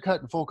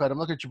 undercut and full cut, I'm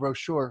looking at your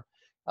brochure.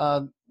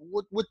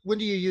 When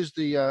do you use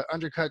the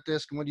undercut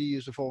disc and when do you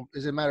use the full?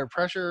 Is it a matter of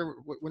pressure?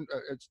 When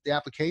it's the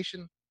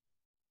application?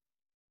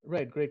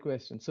 Right, great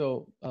question.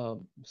 So,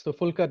 so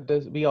full cut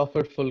disc, we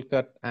offer full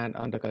cut and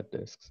undercut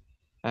discs,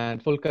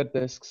 and full cut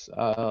discs,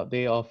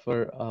 they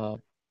offer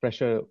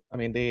pressure. I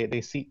mean,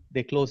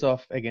 they close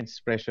off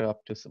against pressure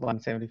up to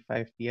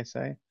 175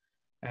 psi,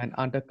 and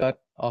undercut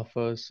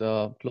offers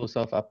close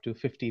off up to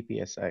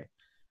 50 psi.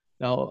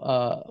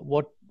 Now,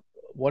 what's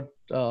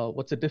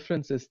the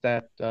difference is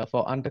that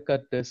for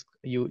undercut disc,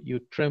 you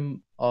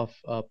trim off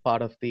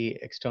part of the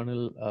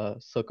external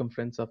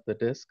circumference of the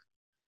disc.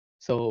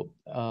 So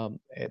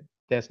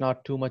there's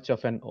not too much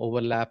of an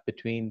overlap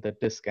between the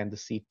disc and the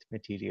seat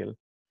material.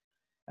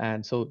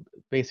 And so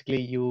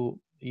basically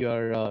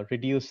you're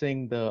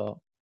reducing the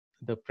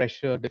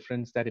pressure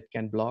difference that it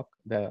can block,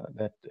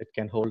 that it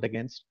can hold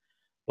against,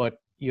 but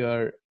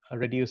you're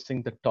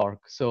reducing the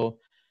torque. So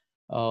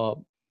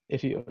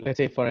if you, let's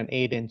say for an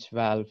 8-inch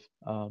valve,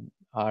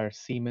 our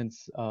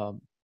Siemens,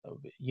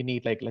 you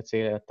need like, let's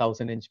say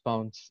 1,000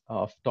 inch-pounds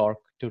of torque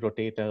to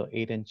rotate a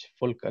 8-inch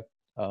full cut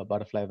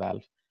butterfly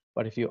valve.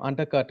 But if you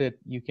undercut it,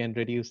 you can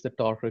reduce the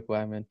torque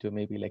requirement to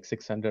maybe like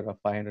 600 or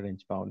 500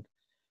 inch-pound.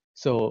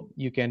 So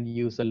you can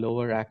use a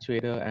lower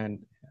actuator and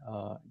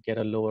get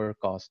a lower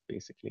cost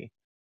basically.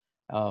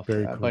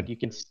 Very cool. But you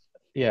can,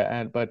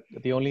 but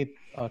the only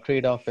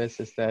trade-off is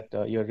that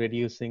you're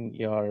reducing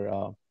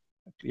your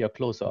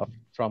close off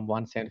from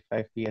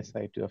 175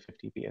 psi to a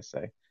 50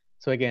 psi.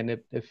 So again,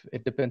 if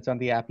it depends on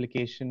the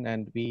application,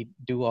 and we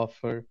do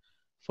offer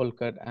full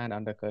cut and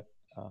undercut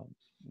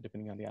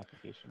depending on the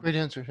application. Great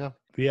answer, yeah.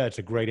 Yeah, it's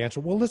a great answer.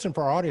 Well, listen,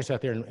 for our audience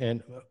out there,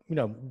 and you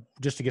know,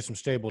 just to get some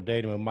stable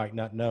data, we might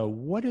not know,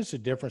 what is the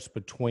difference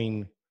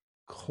between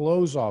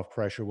close-off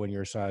pressure when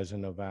you're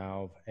sizing a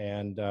valve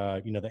and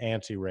you know, the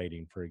ANSI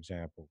rating, for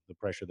example, the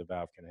pressure the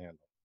valve can handle?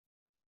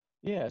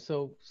 Yeah,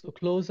 so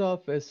close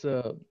off is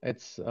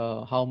it's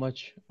how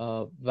much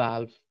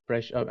valve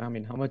pressure, I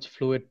mean, how much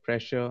fluid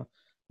pressure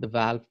the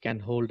valve can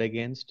hold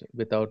against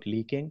without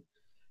leaking.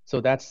 So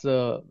that's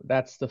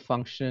the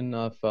function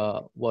of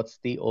what's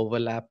the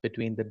overlap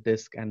between the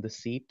disc and the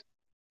seat.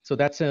 So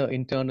that's an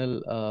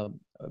internal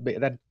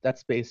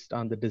that's based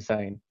on the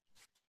design.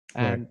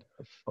 And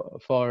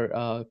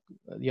for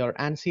your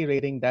ANSI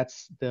rating,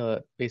 that's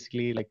the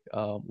basically like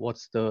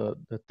what's the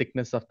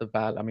thickness of the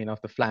valve, I mean of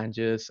the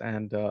flanges,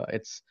 and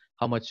it's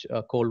how much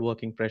cold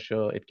working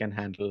pressure it can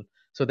handle.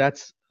 So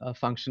that's a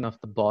function of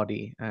the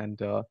body.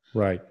 And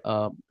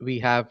we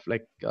have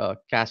like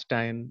cast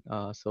iron,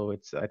 so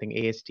it's I think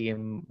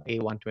ASTM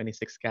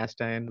A126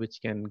 cast iron, which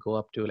can go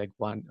up to like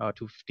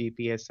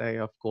 250 psi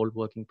of cold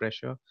working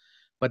pressure.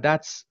 But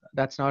that's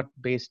not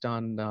based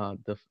on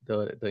the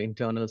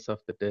internals of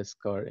the disc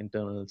or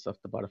internals of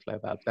the butterfly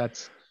valve.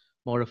 That's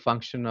more a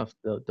function of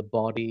the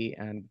body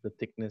and the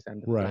thickness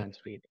and the flange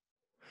rating.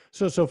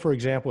 So for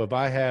example, if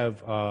I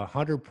have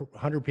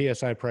 100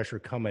 psi pressure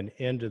coming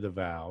into the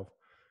valve,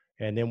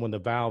 and then when the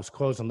valves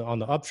close on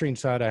the upstream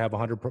side, I have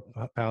 100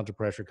 pounds of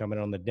pressure coming.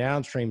 On the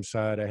downstream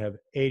side, I have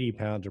 80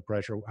 pounds of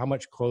pressure. How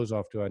much close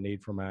off do I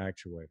need for my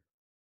actuator?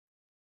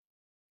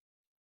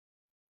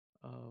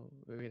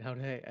 Wait, how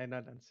did I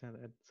not understand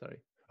that? Sorry.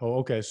 Oh,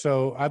 okay.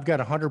 So I've got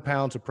 100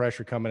 pounds of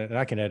pressure coming in, and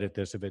I can edit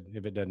this if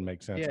it doesn't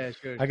make sense. Yeah,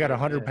 sure, I got sure.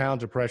 100 Yeah,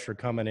 pounds of pressure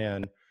coming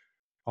in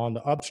on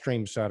the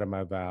upstream side of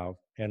my valve,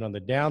 and on the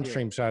yeah,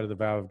 downstream side of the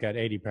valve, I've got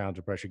 80 pounds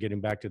of pressure. Getting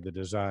back to the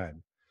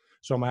design,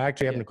 so am I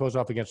actually having yeah. to close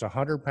off against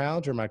 100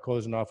 pounds, or am I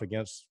closing off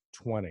against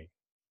 20?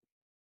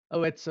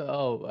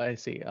 Oh, I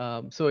see.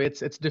 So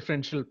it's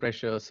differential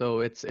pressure. So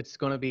it's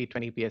going to be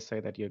 20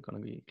 psi that you're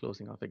going to be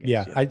closing off against.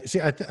 Yeah, Yeah. I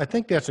see. I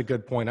think that's a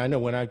good point. I know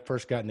when I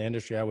first got in the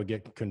industry, I would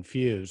get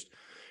confused,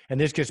 and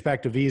this gets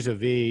back to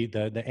vis-a-vis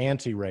the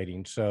ANSI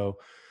rating. So,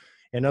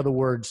 in other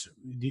words,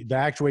 the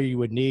actuator you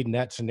would need in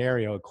that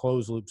scenario, a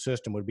closed loop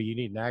system, would be you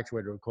need an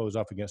actuator to close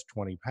off against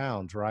 20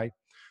 pounds, right?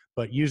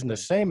 But using the Right.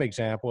 same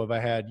example, if I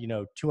had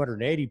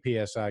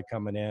 280 psi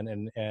coming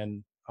in,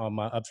 and on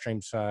my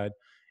upstream side,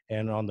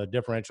 and on the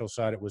differential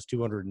side it was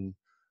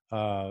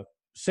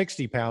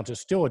 260 pounds, it's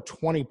still a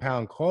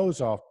 20-pound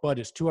close off, but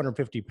it's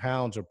 250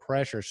 pounds of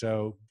pressure.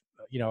 So,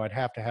 I'd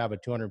have to have a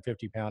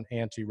 250-pound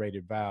ANSI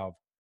rated valve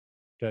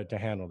to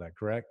handle that.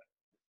 Correct?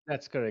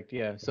 That's correct.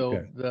 Yeah. Okay.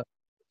 So the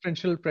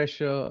differential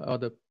pressure or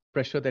the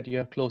pressure that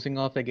you're closing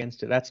off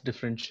against, that's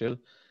differential.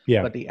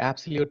 Yeah. But the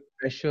absolute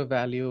pressure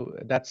value,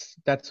 that's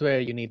where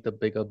you need the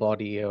bigger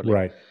body or like,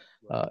 Right.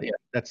 yeah,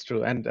 that's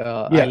true. And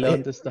I Yeah.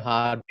 learned this the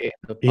hard way in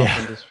the pump Yeah.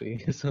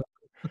 industry. So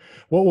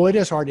Well, it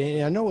is hard.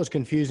 And I know it was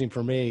confusing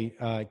for me,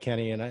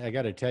 Kenny, and I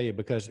got to tell you,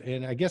 because,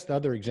 and I guess the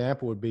other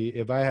example would be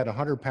if I had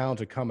 100 pounds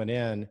of coming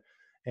in,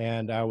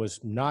 and I was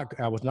not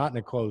in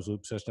a closed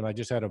loop system. I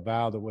just had a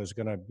valve that was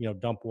going to,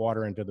 dump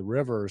water into the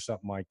river or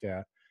something like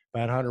that. If I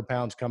had 100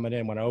 pounds coming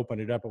in, when I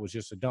opened it up, it was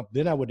just a dump.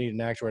 Then I would need an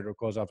actuator to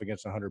close off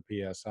against 100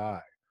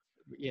 psi.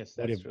 yes,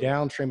 But that's if true.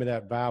 downstream of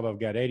that valve, I've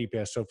got 80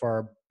 psi. So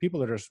for people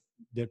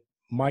that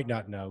might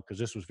not know, because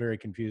this was very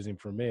confusing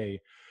for me,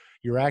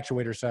 your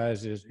actuator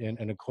size is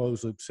in a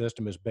closed loop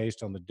system is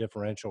based on the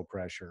differential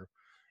pressure.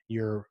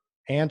 Your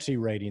ANSI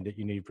rating that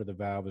you need for the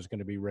valve is going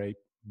to be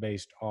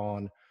based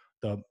on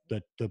the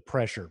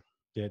pressure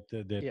Yeah,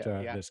 the that's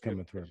absolute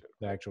coming through, pressure.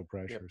 the Right. actual Yep.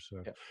 pressure. So,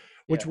 Yep. Yeah.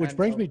 which And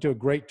brings me to a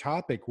great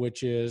topic,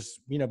 which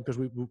is, because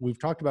we've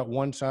talked about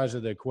one side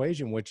of the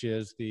equation, which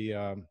is the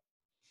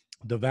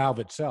valve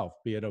itself,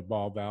 be it a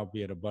ball valve,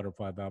 be it a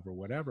butterfly valve or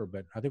whatever.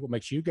 But I think what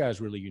makes you guys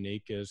really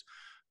unique is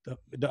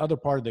the other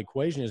part of the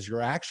equation is your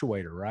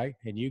actuator, right?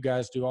 And you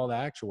guys do all the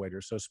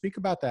actuators. So speak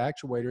about the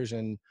actuators,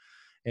 and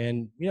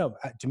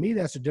to me,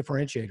 that's a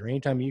differentiator.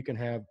 Anytime you can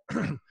have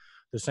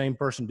the same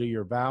person do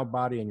your valve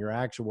body and your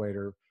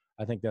actuator,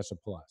 I think that's a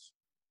plus.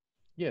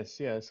 yes,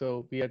 yeah.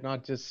 So we are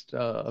not just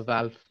a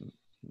valve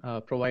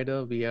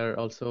provider. We are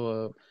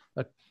also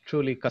a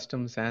truly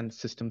customs and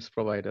systems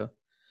provider.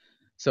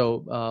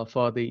 So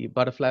for the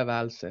butterfly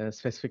valves,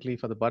 specifically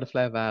for the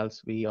butterfly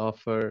valves, we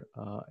offer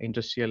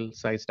industrial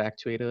sized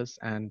actuators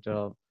and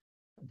the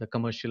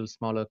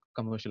smaller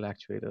commercial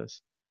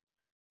actuators.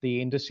 The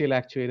industrial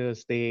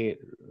actuators,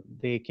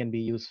 they can be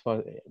used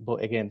for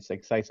again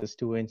like sizes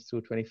 2-inch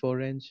through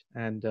 24-inch,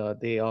 and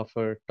they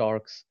offer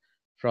torques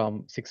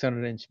from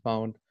 600 inch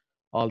pound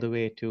all the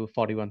way to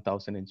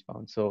 41,000 inch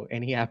pound. So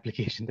any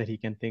application that you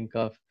can think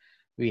of,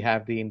 we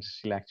have the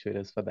industrial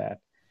actuators for that.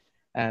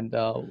 And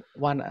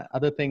one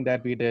other thing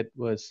that we did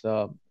was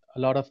a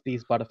lot of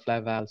these butterfly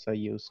valves are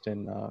used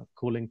in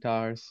cooling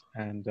towers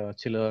and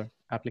chiller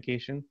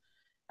application.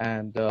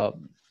 And the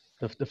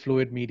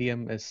fluid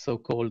medium is so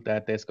cold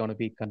that there's going to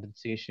be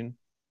condensation.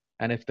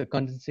 And if the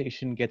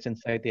condensation gets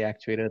inside the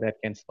actuator, that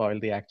can spoil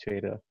the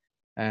actuator.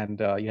 And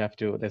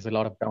there's a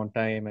lot of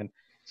downtime. And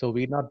so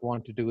we not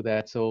want to do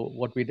that. So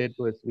what we did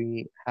was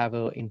we have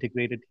an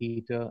integrated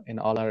heater in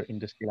all our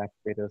industrial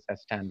actuators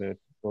as standard.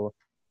 So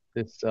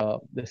this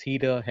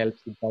heater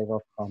helps to drive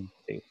off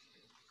condensate.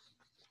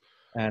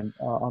 And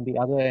on the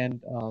other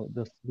end,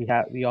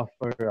 we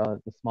offer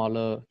the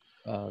smaller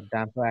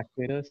damper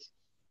actuators,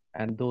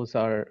 and those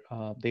are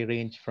they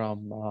range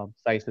from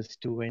sizes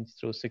 2-inch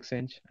through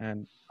 6-inch.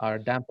 And our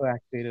damper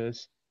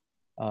actuators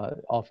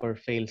offer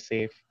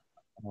fail-safe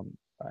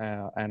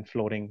and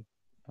floating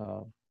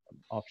uh,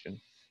 option.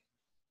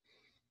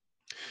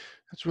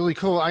 That's really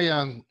cool.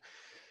 I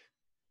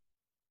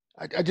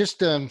just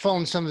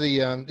following some of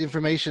the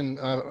information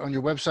on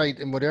your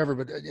website and whatever,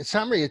 but in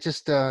summary, it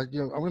just I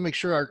want to make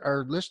sure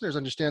our listeners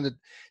understand that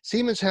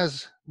Siemens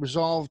has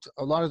resolved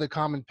a lot of the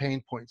common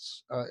pain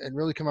points and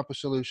really come up with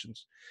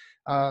solutions.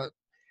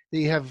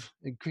 They have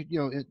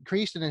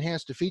increased and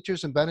enhanced the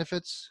features and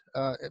benefits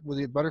with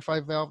the butterfly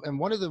valve, and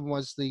one of them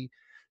was the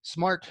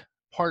smart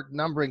part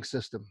numbering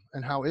system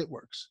and how it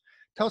works.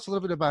 Tell us a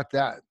little bit about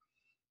that.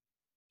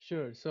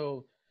 Sure.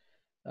 So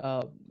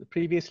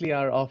previously,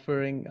 our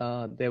offering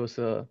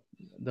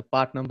the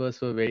part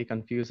numbers were very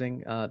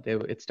confusing.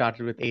 It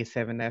started with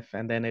A7F,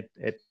 and then it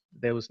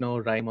there was no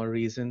rhyme or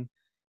reason.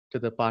 to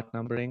the part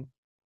numbering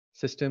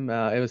system.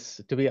 It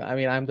was I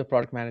mean, I'm the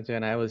product manager,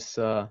 and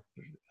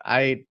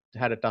I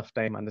had a tough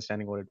time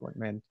understanding what it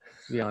meant,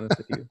 to be honest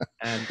with you.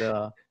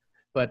 And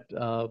but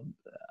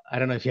I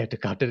don't know if you had to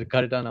cut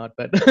it or not,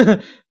 but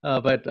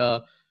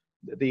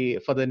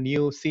for the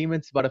new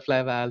Siemens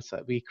Butterfly Valves,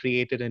 we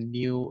created a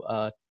new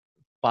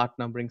part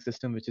numbering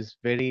system, which is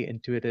very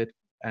intuitive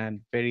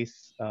and very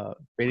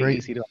Great.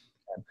 easy to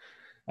understand.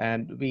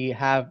 And we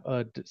have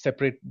a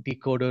separate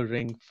decoder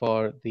ring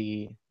for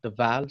the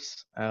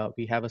valves.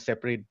 We have a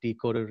separate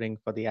decoder ring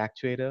for the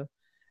actuator.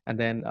 And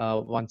then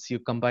once you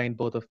combine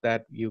both of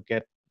that, you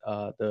get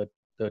the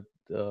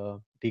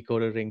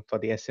decoder ring for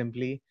the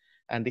assembly.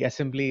 And the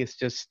assembly is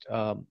just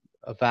a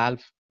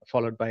valve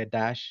followed by a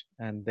dash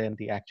and then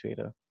the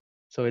actuator.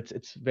 So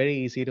it's very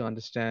easy to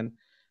understand.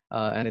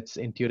 And it's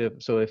intuitive.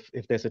 So if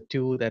there's a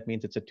 2, that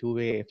means it's a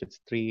 2-way. If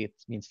it's 3, it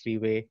means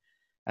 3-way.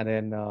 And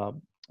then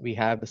we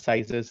have the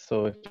sizes.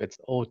 So if it's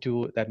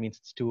O2, that means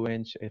it's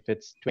 2-inch. If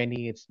it's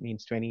 20, it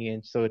means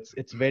 20-inch. So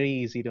it's very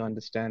easy to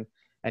understand,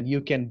 and you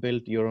can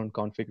build your own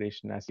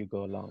configuration as you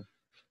go along.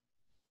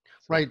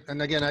 So. Right,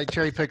 and again, I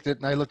cherry picked it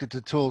and I looked at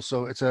the tool.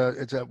 So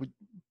we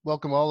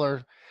welcome all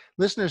our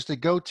listeners to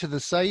go to the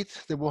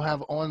site that we'll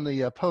have on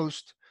the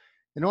post,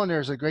 and on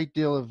there's a great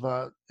deal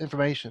of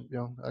information.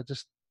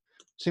 Just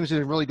seems to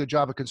do a really good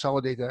job of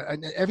consolidating that.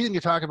 And everything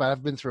you're talking about,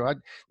 I've been through.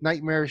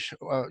 Nightmarish,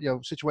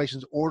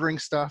 situations, ordering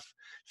stuff,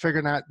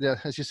 figuring out,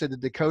 as you said, the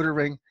decoder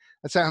ring.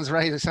 That sounds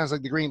right. It sounds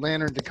like the Green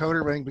Lantern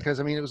decoder ring, because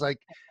I mean, it was like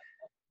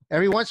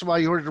every once in a while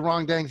you ordered the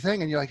wrong dang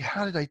thing, and you're like,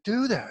 how did I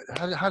do that?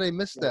 How did I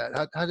miss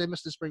that? How did I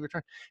miss the spring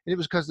return? And it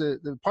was because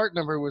the part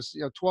number was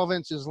 12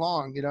 inches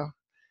long,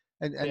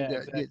 and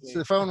Exactly. so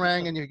the phone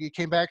rang and you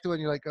came back to it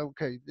and you're like,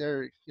 okay,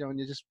 there, and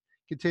you just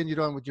continued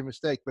on with your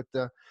mistake. But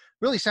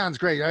really sounds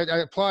great. I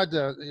applaud,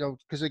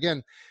 because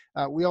again,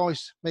 we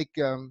always make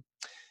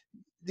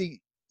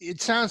it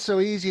sounds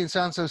so easy and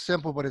sounds so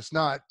simple, but it's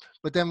not.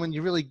 But then when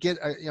you really get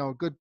a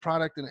good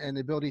product and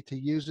the ability to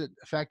use it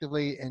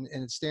effectively, and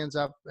it stands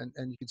up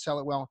and you can sell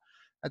it well,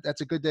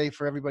 that's a good day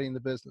for everybody in the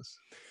business.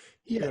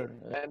 Yeah. Sure.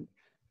 And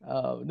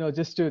no,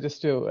 just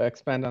to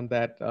expand on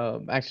that,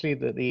 actually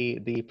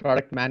the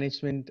product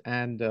management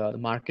and the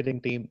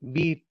marketing team,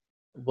 we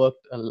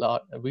worked a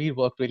lot. We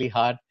worked really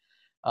hard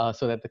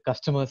so that the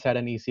customers had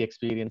an easy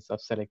experience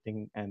of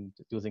selecting and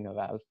choosing a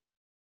valve.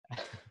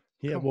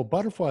 Yeah, well,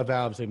 butterfly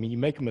valves, I mean, you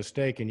make a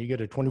mistake and you get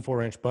a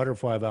 24-inch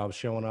butterfly valve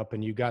showing up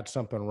and you got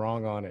something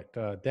wrong on it.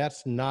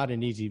 That's not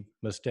an easy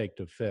mistake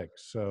to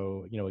fix.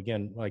 So,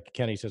 again, like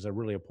Kenny says, I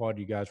really applaud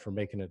you guys for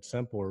making it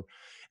simpler.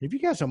 If you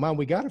guys don't mind,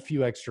 we got a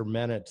few extra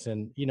minutes,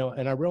 and,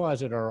 and I realize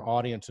that our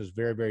audience is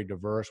very, very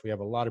diverse. We have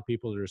a lot of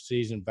people that are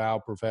seasoned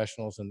valve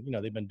professionals, and,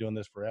 they've been doing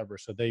this forever.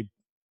 So they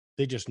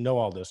just know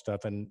all this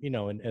stuff. And,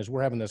 and as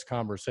we're having this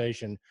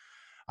conversation,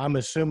 I'm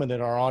assuming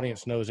that our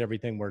audience knows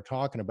everything we're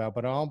talking about,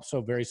 but I'm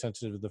also very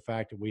sensitive to the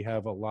fact that we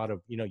have a lot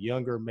of,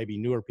 younger, maybe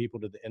newer people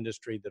to the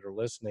industry that are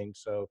listening.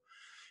 So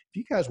if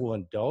you guys will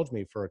indulge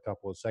me for a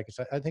couple of seconds,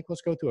 I think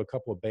let's go through a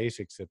couple of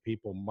basics that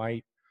people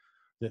might,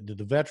 that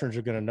the veterans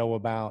are going to know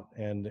about,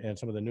 and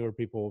some of the newer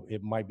people,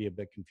 it might be a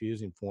bit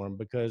confusing for them.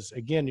 Because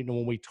again,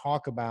 when we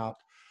talk about,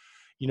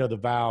 the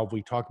valve,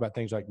 we talk about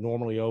things like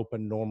normally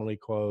open, normally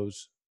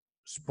close,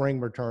 spring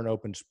return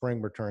open,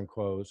 spring return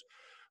close.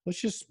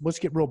 Let's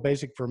get real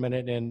basic for a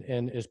minute.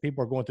 And as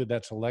people are going through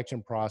that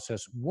selection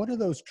process, what do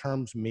those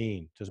terms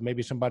mean to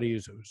maybe somebody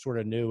who's sort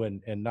of new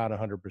and not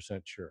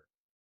 100% sure?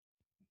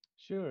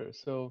 Sure.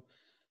 So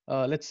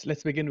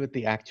let's begin with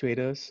the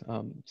actuators.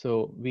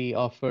 So we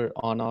offer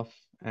on-off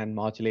and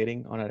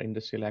modulating on our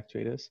industrial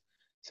actuators.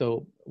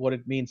 So what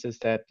it means is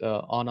that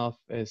on-off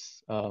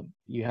is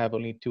you have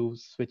only 2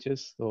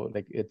 switches. So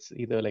like it's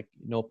either like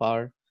no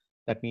power.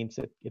 That means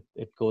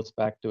it goes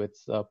back to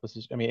its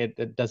position. I mean,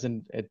 it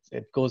doesn't,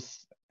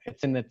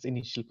 it's in its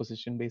initial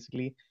position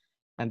basically.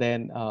 And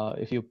then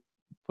if you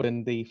put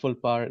in the full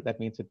power, that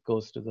means it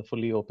goes to the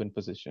fully open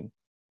position.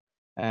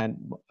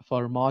 And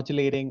for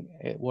modulating,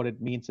 what it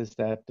means is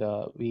that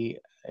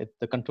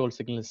the control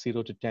signal is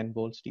 0 to 10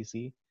 volts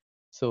DC.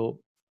 So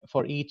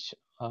for each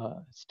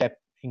step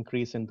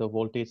increase in the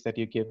voltage that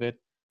you give it,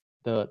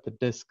 the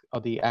disc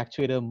or the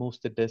actuator moves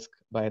the disc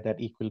by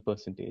that equal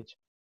percentage.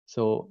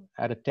 So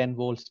at a 10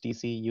 volts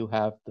DC, you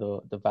have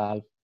the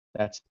valve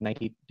that's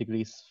 90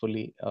 degrees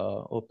fully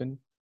open,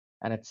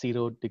 and at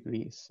 0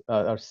 degrees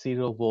or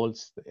 0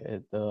 volts,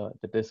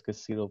 the disc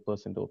is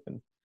 0%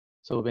 open.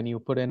 So when you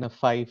put in a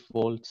 5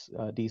 volts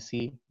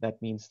DC,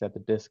 that means that the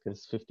disc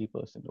is 50%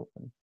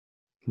 open.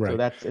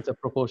 Right. So it's a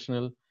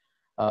proportional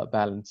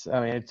balance. I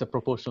mean, it's a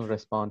proportional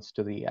response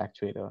to the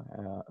actuator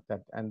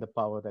and the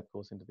power that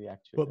goes into the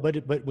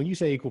actuator. But when you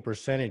say equal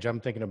percentage, I'm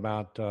thinking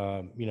about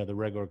the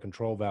regular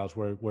control valves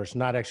where it's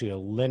not actually a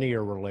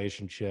linear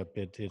relationship.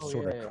 It's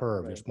sort of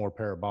curved. Right. It's more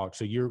parabolic.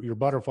 So your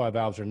butterfly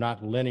valves are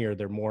not linear.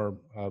 They're more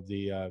of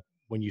the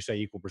when you say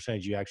equal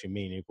percentage, you actually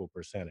mean equal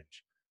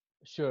percentage.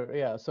 Sure.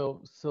 Yeah.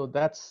 So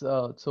that's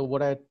so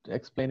what I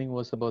explaining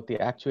was about the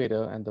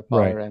actuator and the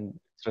power and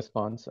its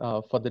response.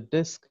 For the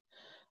disc,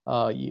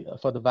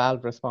 for the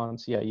valve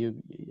response, yeah,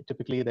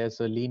 typically there's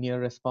a linear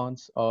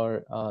response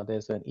or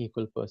there's an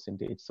equal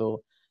percentage.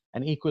 So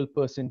an equal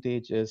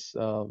percentage is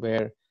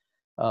where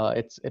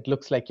it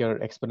looks like your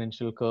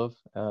exponential curve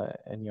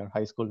in your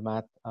high school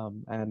math,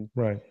 and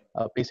Right.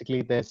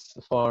 basically there's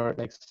for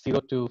like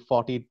 0 to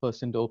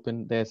 40%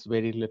 open, there's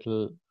very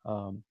little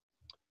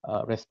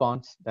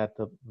response that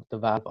the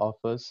valve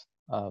offers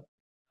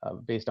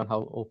based on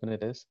how open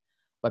it is.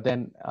 But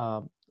then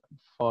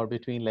for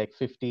between like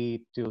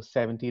 50 to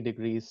 70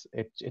 degrees,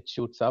 it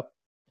shoots up.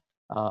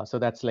 So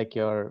that's like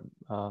your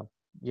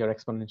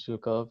exponential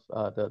curve,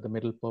 the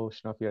middle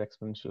portion of your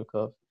exponential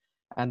curve.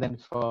 And then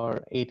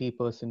for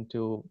 80%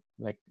 to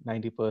like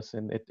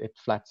 90%, it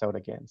flats out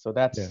again. So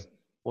Yeah. that's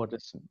what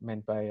is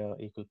meant by a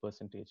equal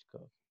percentage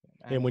curve.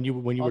 And when you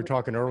were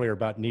talking earlier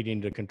about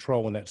needing to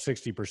control in that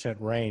 60%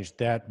 range,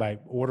 that by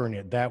ordering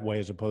it that way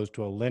as opposed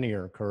to a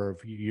linear curve,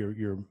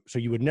 so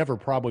you would never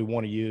probably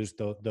want to use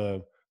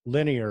the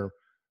linear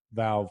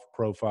valve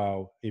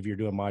profile if you're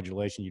doing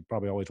modulation. You'd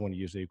probably always want to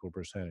use the equal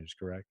percentage,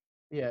 correct?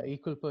 Yeah,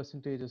 equal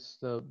percentage is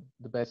the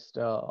best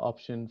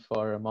option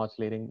for a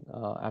modulating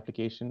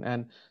application.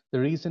 And the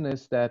reason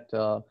is that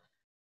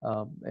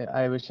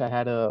I wish I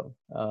had a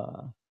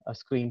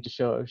screen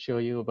to show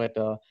you, but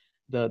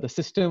the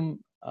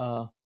system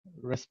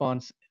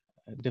responds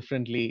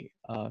differently,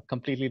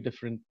 completely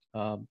different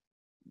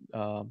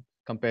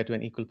compared to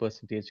an equal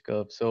percentage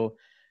curve. So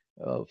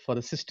for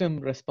the system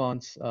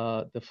response,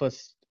 the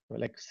first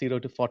like 0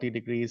 to 40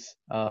 degrees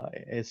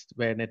is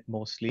when it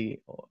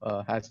mostly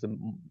has the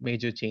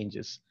major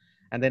changes,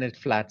 and then it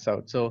flats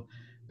out. So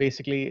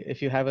basically,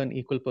 if you have an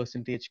equal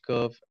percentage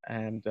curve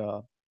and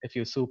if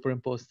you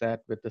superimpose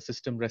that with the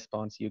system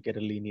response, you get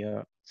a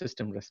linear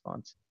system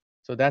response.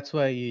 So that's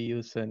why you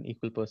use an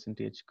equal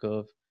percentage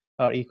curve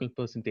or equal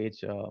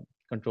percentage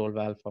control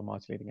valve for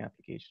modulating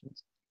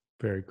applications.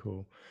 Very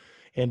cool.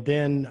 And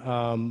then,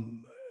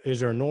 is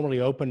there a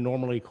normally open,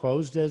 normally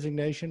closed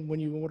designation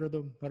when you order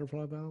the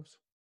butterfly valves?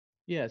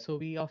 Yeah, so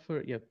we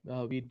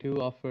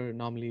do offer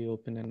normally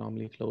open and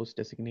normally closed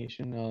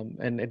designation,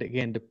 and it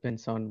again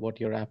depends on what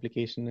your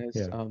application is.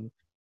 Yeah.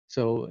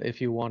 So if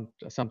you want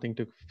something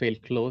to fail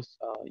close,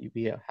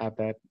 we have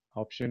that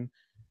option.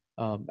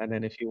 And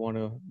then if you want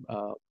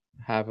to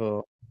have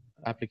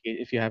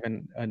if you have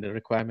a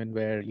requirement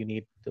where you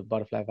need the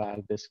butterfly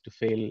valve disk to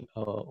fail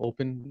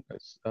open,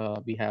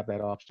 we have that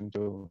option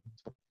too.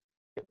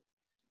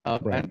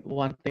 Right. And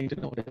one thing to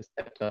note is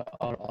that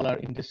all our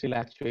industrial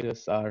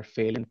actuators are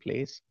fail in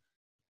place,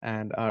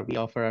 and we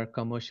offer our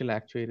commercial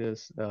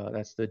actuators.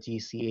 That's the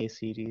GCA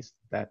series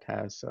that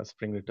has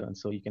spring return.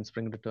 So you can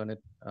spring return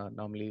it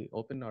normally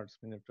open or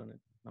spring return it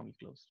normally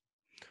closed.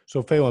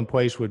 So fail in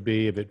place would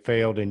be if it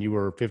failed and you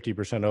were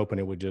 50% open,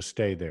 it would just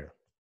stay there.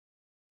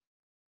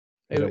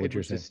 Is that what It you're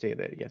would saying? just stay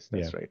there. Yes,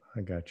 that's Yeah, right.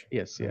 I got you.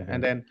 Yes, I yeah. got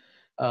And you.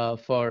 then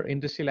for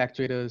industrial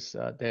actuators,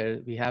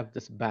 we have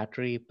this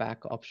battery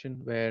pack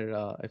option where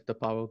if the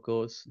power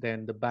goes,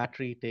 then the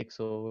battery takes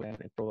over and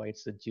it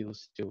provides the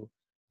juice to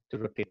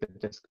rotate the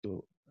disk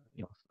to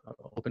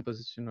open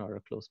position or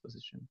a closed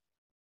position.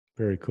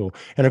 Very cool.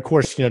 And of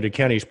course, to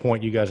Kenny's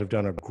point, you guys have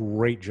done a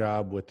great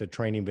job with the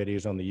training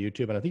videos on the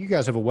YouTube. And I think you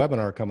guys have a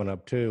webinar coming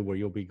up too, where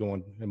you'll be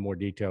going in more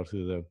detail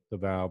through the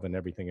valve and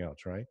everything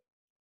else, right?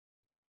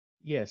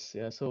 Yes,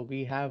 yeah. So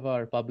we have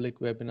our public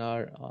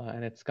webinar,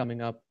 and it's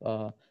coming up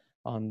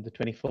on the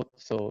 24th.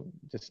 So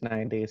just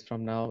 9 days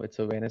from now. It's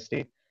a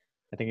Wednesday.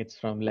 I think it's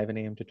from 11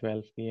 a.m. to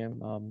 12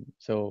 p.m.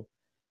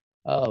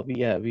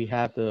 We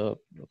have the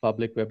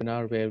public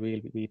webinar where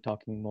we'll be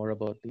talking more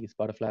about these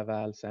butterfly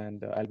valves,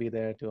 and I'll be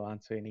there to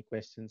answer any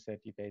questions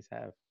that you guys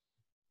have.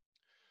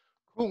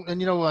 Cool.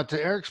 And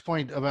to Eric's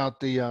point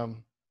about the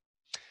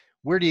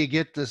where do you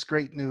get this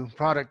great new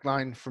product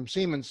line from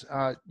Siemens?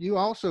 You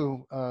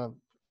also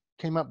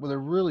came up with a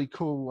really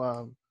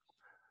cool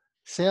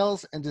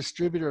sales and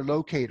distributor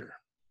locator.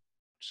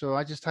 So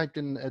I just typed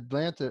in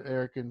Atlanta,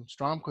 Eric, and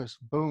Stromquist,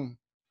 boom,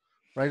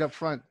 right up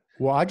front.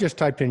 Well, I just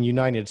typed in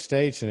United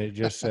States and it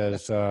just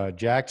says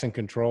Jackson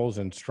Controls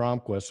and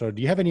Stromquist. So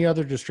do you have any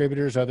other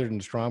distributors other than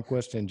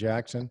Stromquist and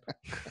Jackson?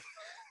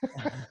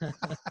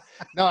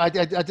 No,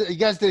 you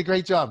guys did a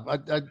great job.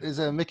 As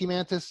a Mickey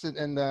Mantis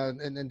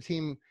and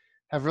team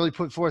have really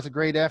put forth a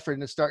great effort,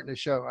 and it's starting to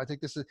show. I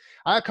think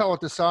I call it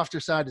the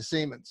softer side of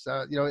Siemens.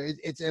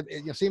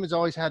 Siemens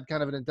always had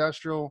kind of an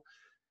industrial,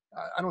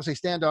 I don't want to say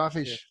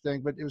standoffish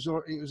thing, but it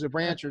was a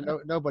branch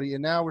or nobody.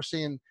 And now we're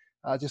seeing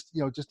just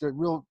a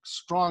real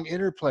strong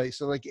interplay.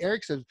 So like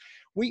Eric says,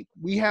 we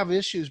have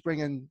issues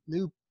bringing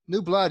new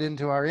blood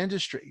into our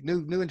industry,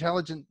 new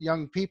intelligent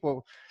young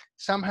people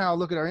somehow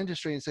look at our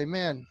industry and say,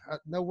 man,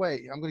 no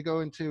way, I'm going to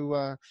go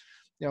into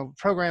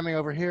programming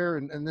over here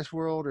in this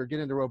world, or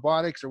get into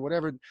robotics or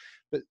whatever.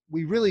 But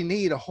we really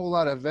need a whole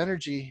lot of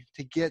energy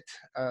to get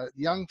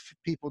young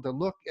people to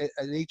look at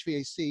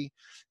HVAC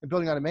and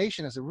building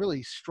automation as a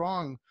really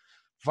strong,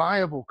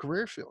 viable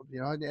career field.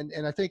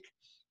 And I think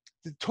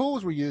the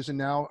tools we're using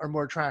now are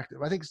more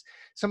attractive. I think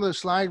some of the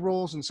slide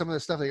rules and some of the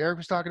stuff that Eric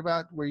was talking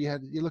about, where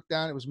you look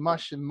down, it was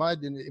mush and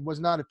mud, and it was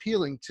not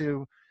appealing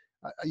to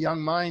a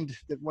young mind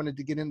that wanted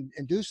to get in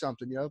and do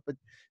something, but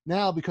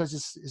now because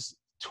it's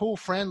tool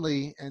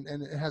friendly and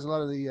it has a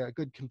lot of the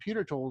good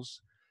computer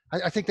tools,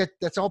 I think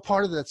that's all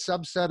part of that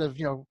subset of,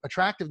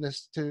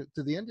 attractiveness to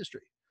the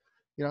industry.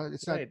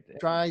 It's not Right.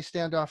 dry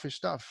standoffish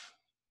stuff.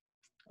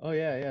 Oh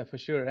yeah, for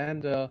sure.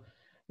 And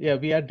yeah,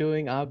 we are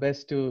doing our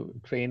best to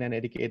train and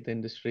educate the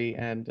industry.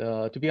 And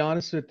to be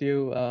honest with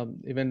you,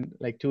 even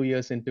like 2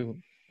 years into,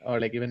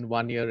 or like even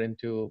 1 year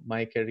into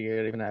my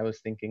career, even I was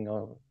thinking,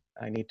 oh,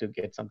 I need to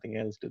get something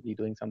else to be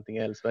doing something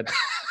else. But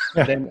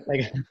then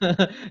like,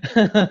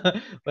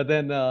 but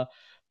then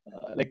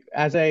like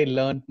as I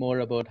learned more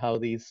about how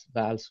these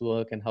valves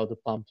work and how the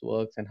pump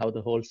works and how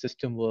the whole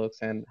system works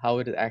and how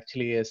it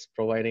actually is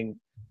providing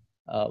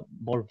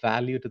more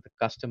value to the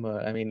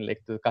customer. I mean,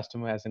 like the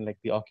customer as in like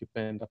the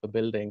occupant of a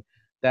building.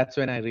 That's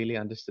when I really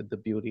understood the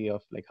beauty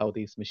of like how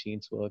these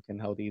machines work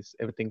and how these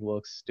everything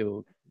works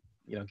to,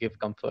 give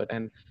comfort.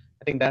 And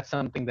I think that's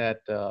something that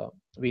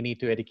we need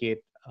to educate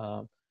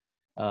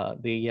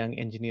the young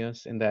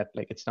engineers in that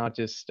like it's not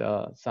just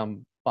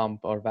some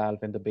pump or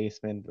valve in the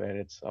basement where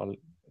it's all,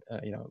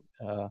 you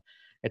know,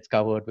 it's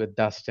covered with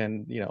dust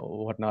and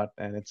whatnot,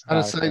 and it's Out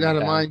of dark sight, out and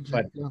of damp. mind.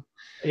 But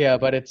yeah,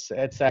 but it's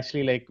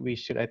actually like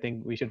I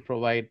think we should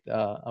provide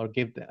or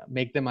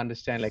make them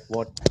understand like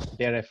what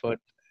their effort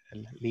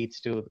leads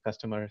to the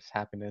customer's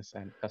happiness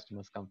and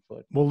customer's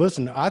comfort. Well,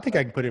 listen, I think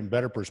I can put it in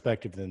better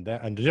perspective than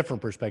that, and a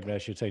different perspective, I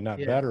should say, not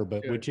Yeah, better,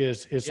 but sure. which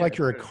is, it's Yeah, like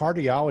you're a sure.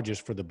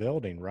 cardiologist for the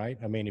building, right?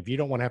 I mean, if you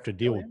don't want to have to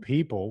deal Oh, with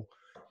people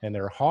and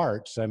their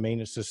hearts, I mean,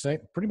 it's the same,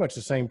 pretty much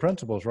the same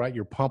principles, right?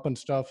 You're pumping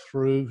stuff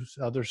through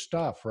other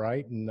stuff,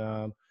 right? And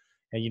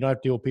you don't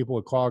have to deal with people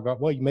with clogged,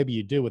 well, maybe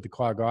you do with the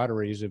clogged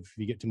arteries if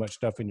you get too much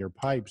stuff in your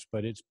pipes,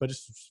 but it's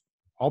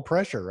all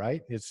pressure,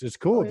 right? It's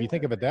cool oh if you yeah.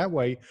 think of it that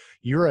way.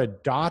 You're a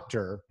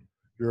doctor,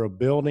 you're a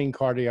building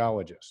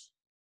cardiologist.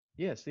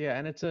 Yes, yeah,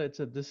 and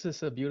this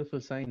is a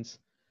beautiful science.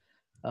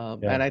 Yeah.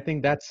 And I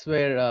think that's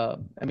where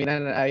I mean,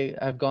 and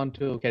I've gone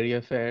to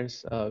career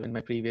fairs in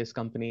my previous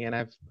company, and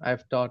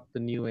I've taught the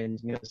new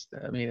engineers.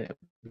 I mean,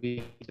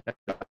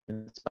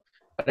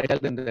 but I tell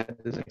them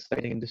that this is an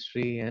exciting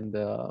industry, and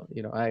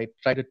I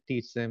try to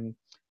teach them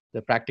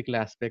the practical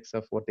aspects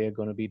of what they're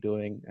going to be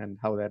doing and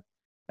how that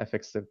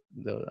affects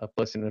a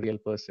person, a real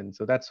person.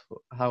 So that's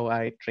how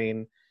I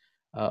train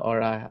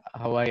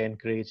how I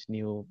encourage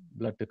new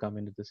blood to come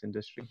into this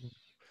industry.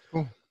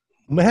 Cool.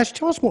 Mahesh,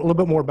 tell us a little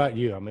bit more about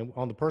you. I mean,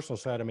 on the personal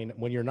side, I mean,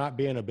 when you're not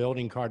being a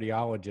building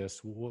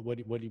cardiologist,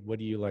 what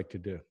do you like to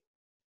do?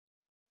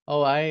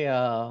 Oh,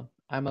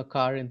 I'm a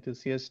car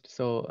enthusiast,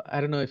 so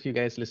I don't know if you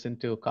guys listen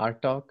to Car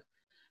Talk.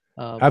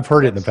 I've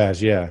heard it in the That's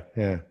past. Yeah,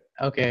 yeah.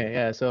 okay,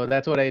 yeah. So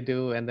that's what I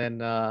do, and then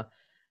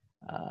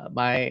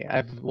my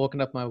I've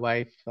woken up my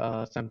wife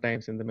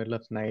sometimes in the middle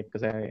of the night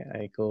because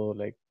I go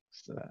like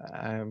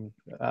I'm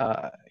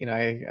I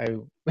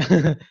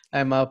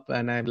I'm up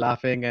and I'm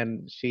laughing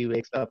and she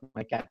wakes up,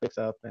 my cat wakes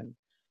up, and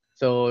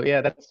so yeah,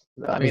 that's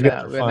I Those mean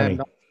guys are funny.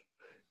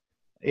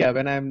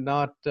 when I'm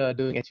not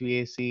doing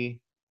HVAC,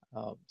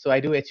 so I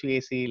do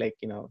HVAC like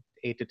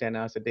 8 to 10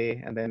 hours a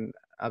day, and then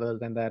other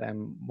than that,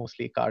 I'm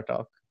mostly car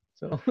talk.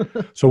 So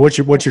So what's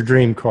your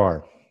dream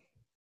car?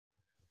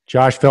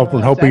 Josh Feldman,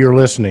 it's hope you're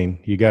actually listening.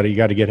 You got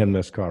to get him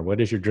this car. What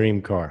is your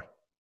dream car?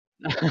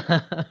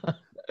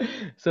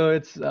 so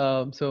it's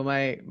so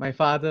my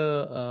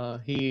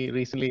father he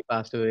recently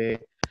passed away,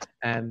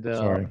 and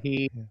Sorry.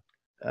 he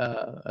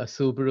a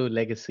Subaru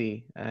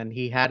Legacy, and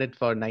he had it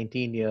for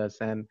 19 years.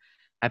 And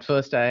at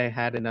first, I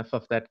had enough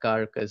of that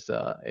car because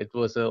it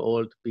was an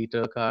old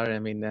beater car. I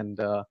mean, and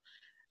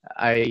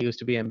I used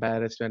to be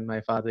embarrassed when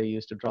my father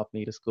used to drop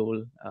me to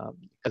school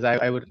because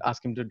I would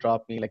ask him to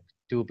drop me like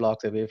 2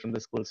 blocks away from the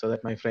school so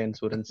that my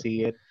friends wouldn't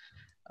see it.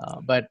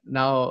 But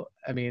now,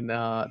 I mean,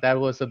 that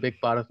was a big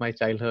part of my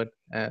childhood,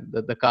 and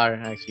the car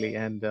actually.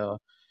 And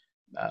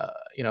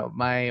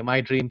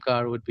my dream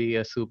car would be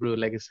a Subaru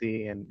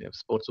Legacy and a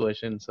sports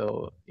version.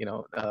 So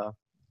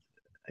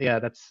yeah,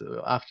 that's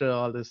after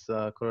all this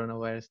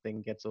coronavirus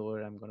thing gets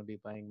over, I'm gonna be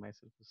buying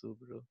myself a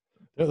Subaru.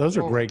 Those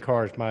are Cool. great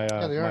cars.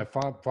 Yeah, they My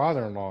are.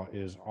 father-in-law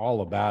is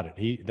all about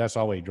it. That's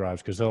all he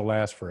drives because they'll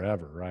last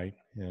forever, right?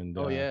 And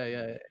Oh yeah,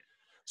 yeah.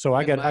 so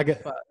Even I my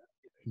get.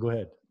 Go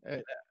ahead. uh,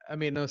 I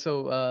mean, no,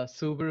 so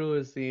Subaru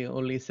is the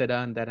only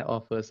sedan that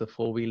offers a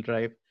four-wheel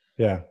drive.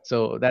 Yeah.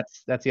 So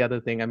that's the other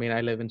thing. I mean,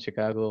 I live in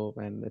Chicago,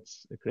 and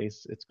it's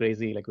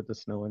crazy like with the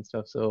snow and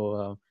stuff.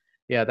 So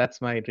yeah,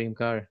 that's my dream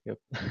car. Yep.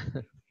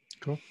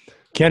 Cool.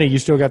 Kenny, you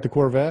still got the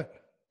Corvette?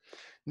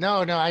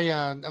 No,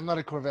 I'm not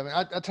a Corvette.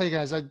 I'll tell you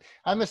guys,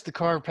 I miss the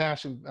car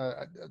passion.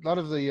 A lot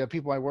of the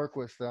people I work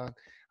with, I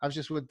was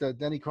just with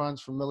Denny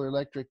Kranz from Miller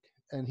Electric,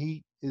 and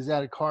he is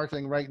at a car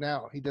thing right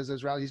now. He does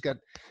those rallies. He's got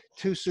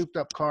 2 souped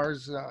up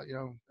cars.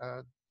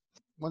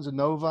 One's a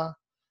Nova,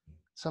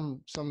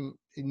 some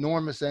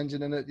enormous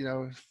engine in it,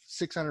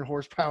 600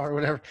 horsepower or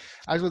whatever.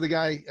 I was with a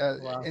guy,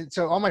 Wow. and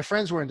so all my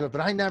friends were into it,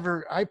 but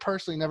I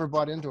personally never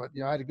bought into it.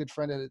 I had a good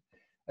friend at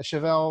a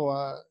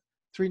Chevelle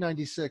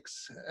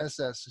 396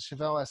 SS, a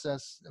Chevelle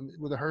SS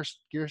with a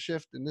Hurst gear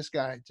shift, and this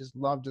guy just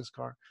loved this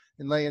car.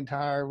 and lay in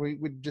tire.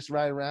 We'd just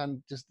ride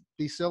around, just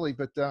be silly.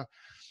 But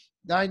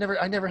I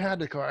never had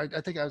the car.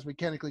 I think I was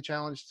mechanically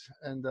challenged,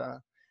 and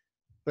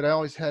but I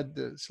always had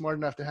smart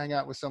enough to hang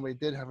out with somebody who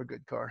did have a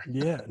good car.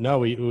 Yeah,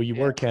 no, you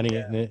were, Kenny,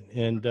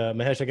 and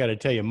Mahesh, I got to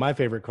tell you, my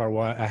favorite car.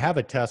 Well, I have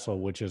a Tesla,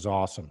 which is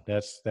awesome.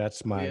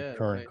 That's my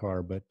current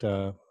car, but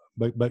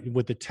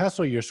with the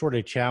Tesla, you're sort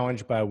of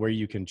challenged by where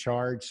you can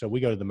charge. So we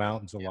go to the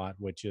mountains a lot,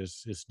 which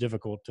is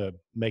difficult to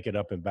make it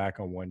up and back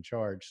on one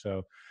charge.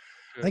 So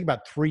I think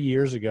about 3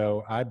 years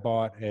ago, I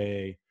bought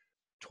a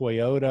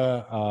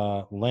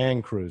Toyota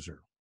Land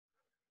Cruiser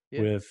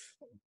with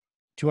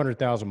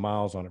 200,000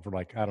 miles on it for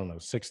like, I don't know,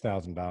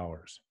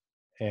 $6,000.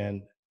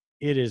 And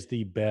it is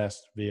the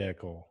best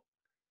vehicle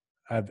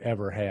I've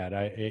ever had.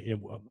 I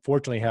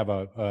fortunately have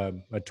a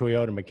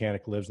Toyota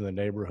mechanic lives in the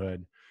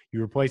neighborhood.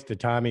 You replace the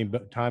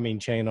timing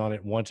chain on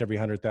it once every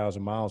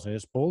 100,000 miles, and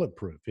it's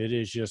bulletproof.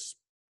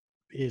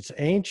 It's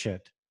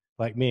ancient,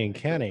 like me and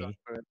Kenny,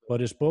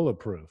 but it's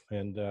bulletproof.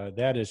 And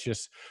that is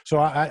just, so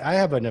I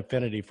have an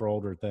affinity for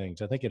older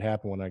things. I think it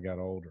happened when I got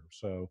older.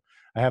 So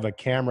I have a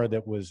camera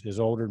that is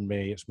older than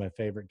me. It's my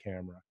favorite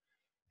camera.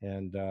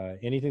 And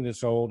anything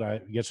that's old,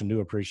 gets a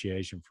new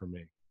appreciation from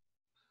me.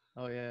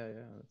 Oh yeah,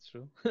 that's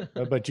true.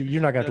 But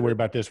you're not going to have to worry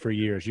about this for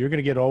years. You're going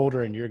to get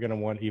older, and you're going to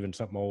want even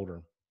something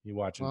older. You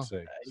watch and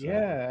see. So.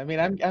 Yeah, I mean,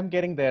 I'm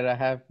getting there. I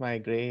have my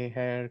gray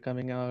hair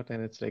coming out,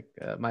 and it's like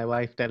my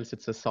wife tells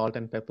it's a salt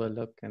and pepper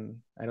look, and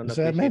I don't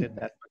appreciate it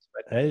that much.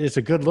 But it's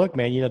a good look,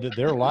 man. You know,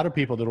 there are a lot of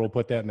people that will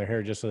put that in their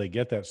hair just so they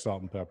get that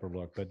salt and pepper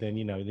look. But then,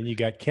 then you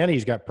got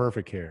Kenny's got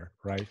perfect hair,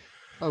 right?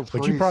 Oh,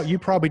 but you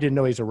probably didn't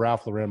know he's a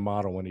Ralph Lauren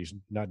model when he's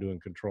not doing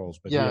controls.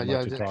 But yeah,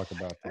 to talk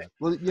about that.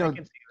 Well, I can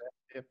see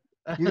that.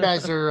 You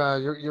guys are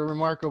you're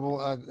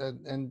remarkable,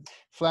 and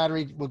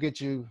flattery will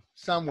get you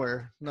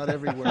somewhere, not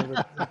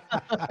everywhere.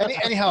 But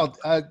anyhow,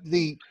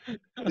 the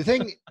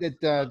thing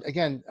that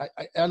again,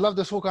 I love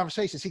this whole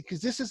conversation. See,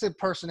 because this is a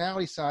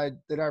personality side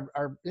that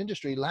our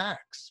industry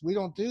lacks. We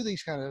don't do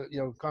these kind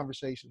of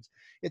conversations.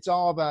 It's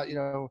all about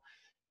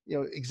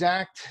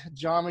exact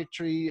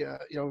geometry,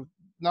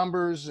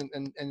 numbers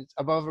and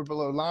above or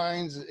below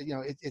lines.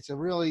 It's a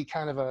really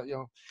kind of a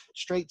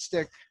straight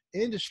stick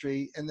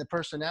industry, and the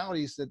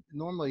personalities that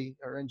normally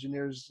are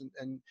engineers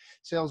and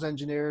sales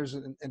engineers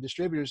and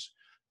distributors.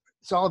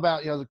 It's all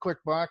about the quick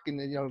buck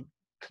and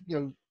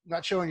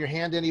not showing your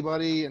hand to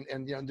anybody,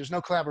 and there's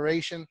no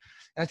collaboration.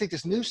 And I think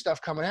this new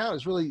stuff coming out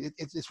is really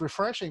it's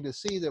refreshing to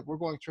see that we're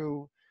going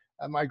through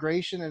a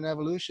migration and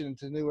evolution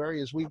into new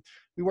areas. We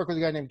work with a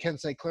guy named Ken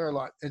St. Clair a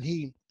lot, and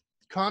he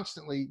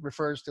constantly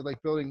refers to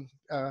like building,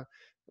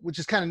 which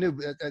is kind of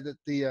new,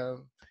 the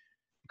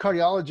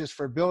cardiologist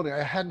for building.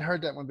 I hadn't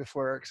heard that one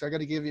before, Eric, so I got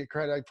to give you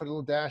credit. I put a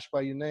little dash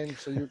by your name,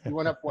 so you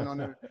went up one on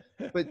there.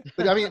 But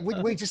I mean,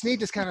 we just need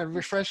this kind of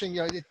refreshing,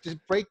 to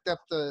break up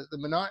the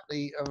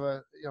monotony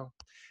of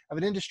of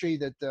an industry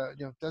that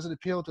doesn't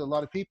appeal to a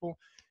lot of people.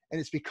 And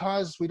it's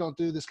because we don't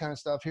do this kind of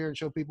stuff here and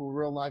show people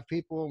real live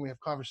people, and we have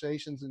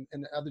conversations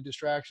and other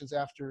distractions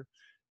after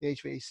the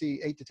HVAC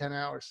 8 to 10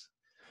 hours.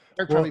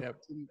 Well,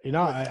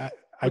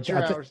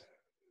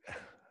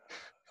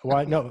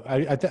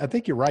 I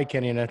think you're right,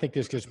 Kenny, and I think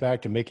this gets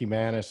back to Mickey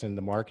Mannis and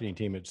the marketing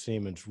team at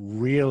Siemens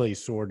really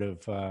sort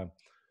of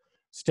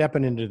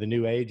stepping into the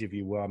new age, if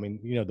you will. I mean,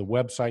 the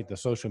website, the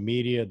social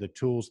media, the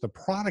tools, the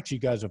products. You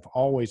guys have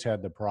always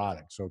had the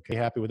products. Okay,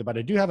 happy with it. But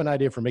I do have an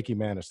idea for Mickey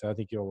Mannis that I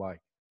think you'll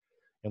like,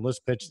 and let's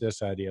pitch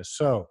this idea.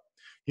 So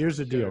here's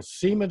the deal: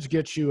 Siemens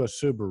gets you a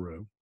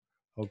Subaru,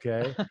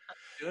 okay?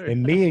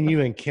 And me and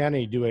you and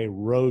Kenny do a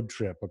road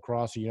trip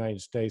across the United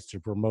States to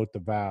promote the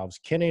valves.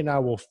 Kenny and I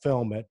will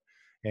film it,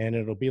 and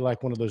it'll be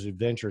like one of those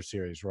adventure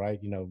series, right?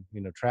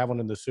 Traveling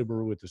in the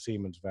Subaru with the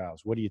Siemens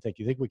valves. What do you think?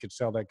 You think we could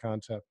sell that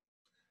concept?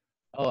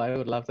 Oh, I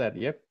would love that.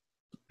 Yep.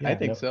 Yeah, I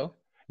think so.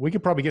 We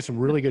could probably get some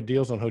really good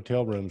deals on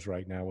hotel rooms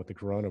right now with the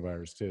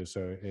coronavirus too.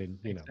 So,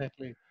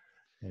 exactly.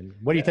 And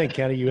what do you think,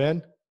 Kenny? You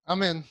in?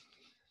 I'm in.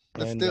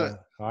 Let's do it.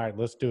 All right,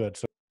 let's do it.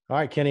 So, all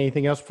right, Kenny,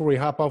 anything else before we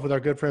hop off with our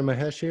good friend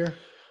Mahesh here?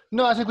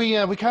 No, I think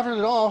we covered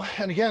it all.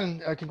 And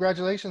again,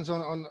 congratulations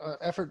on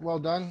effort well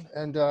done.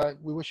 And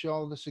we wish you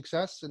all the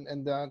success.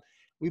 And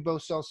we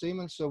both sell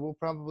Siemens, so we'll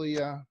probably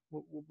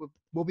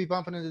we'll be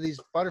bumping into these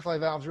butterfly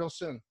valves real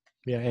soon.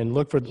 Yeah, and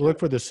look for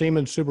the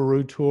Siemens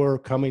Subaru tour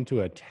coming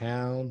to a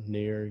town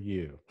near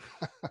you.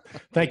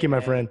 Thank you, my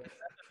friend.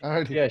 All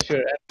right. Yeah,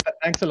 sure.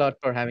 Thanks a lot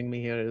for having me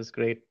here. It was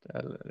great,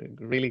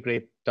 really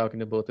great talking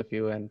to both of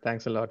you, and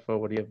thanks a lot for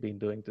what you have been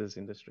doing to this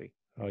industry.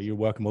 Oh, you're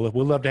welcome.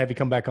 We'll love to have you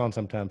come back on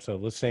sometime. So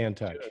let's stay in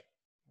touch. Sure.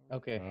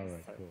 Okay. All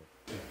right. Cool.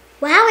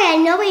 Wow, I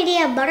had no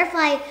idea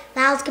butterfly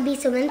valves could be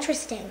so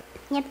interesting.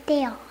 Yep,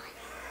 they are.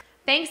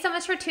 Thanks so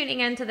much for tuning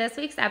in to this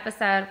week's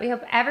episode. We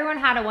hope everyone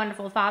had a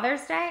wonderful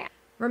Father's Day.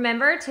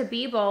 Remember to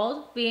be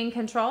bold, be in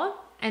control,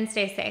 and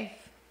stay safe.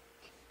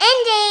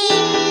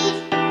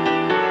 Indeed.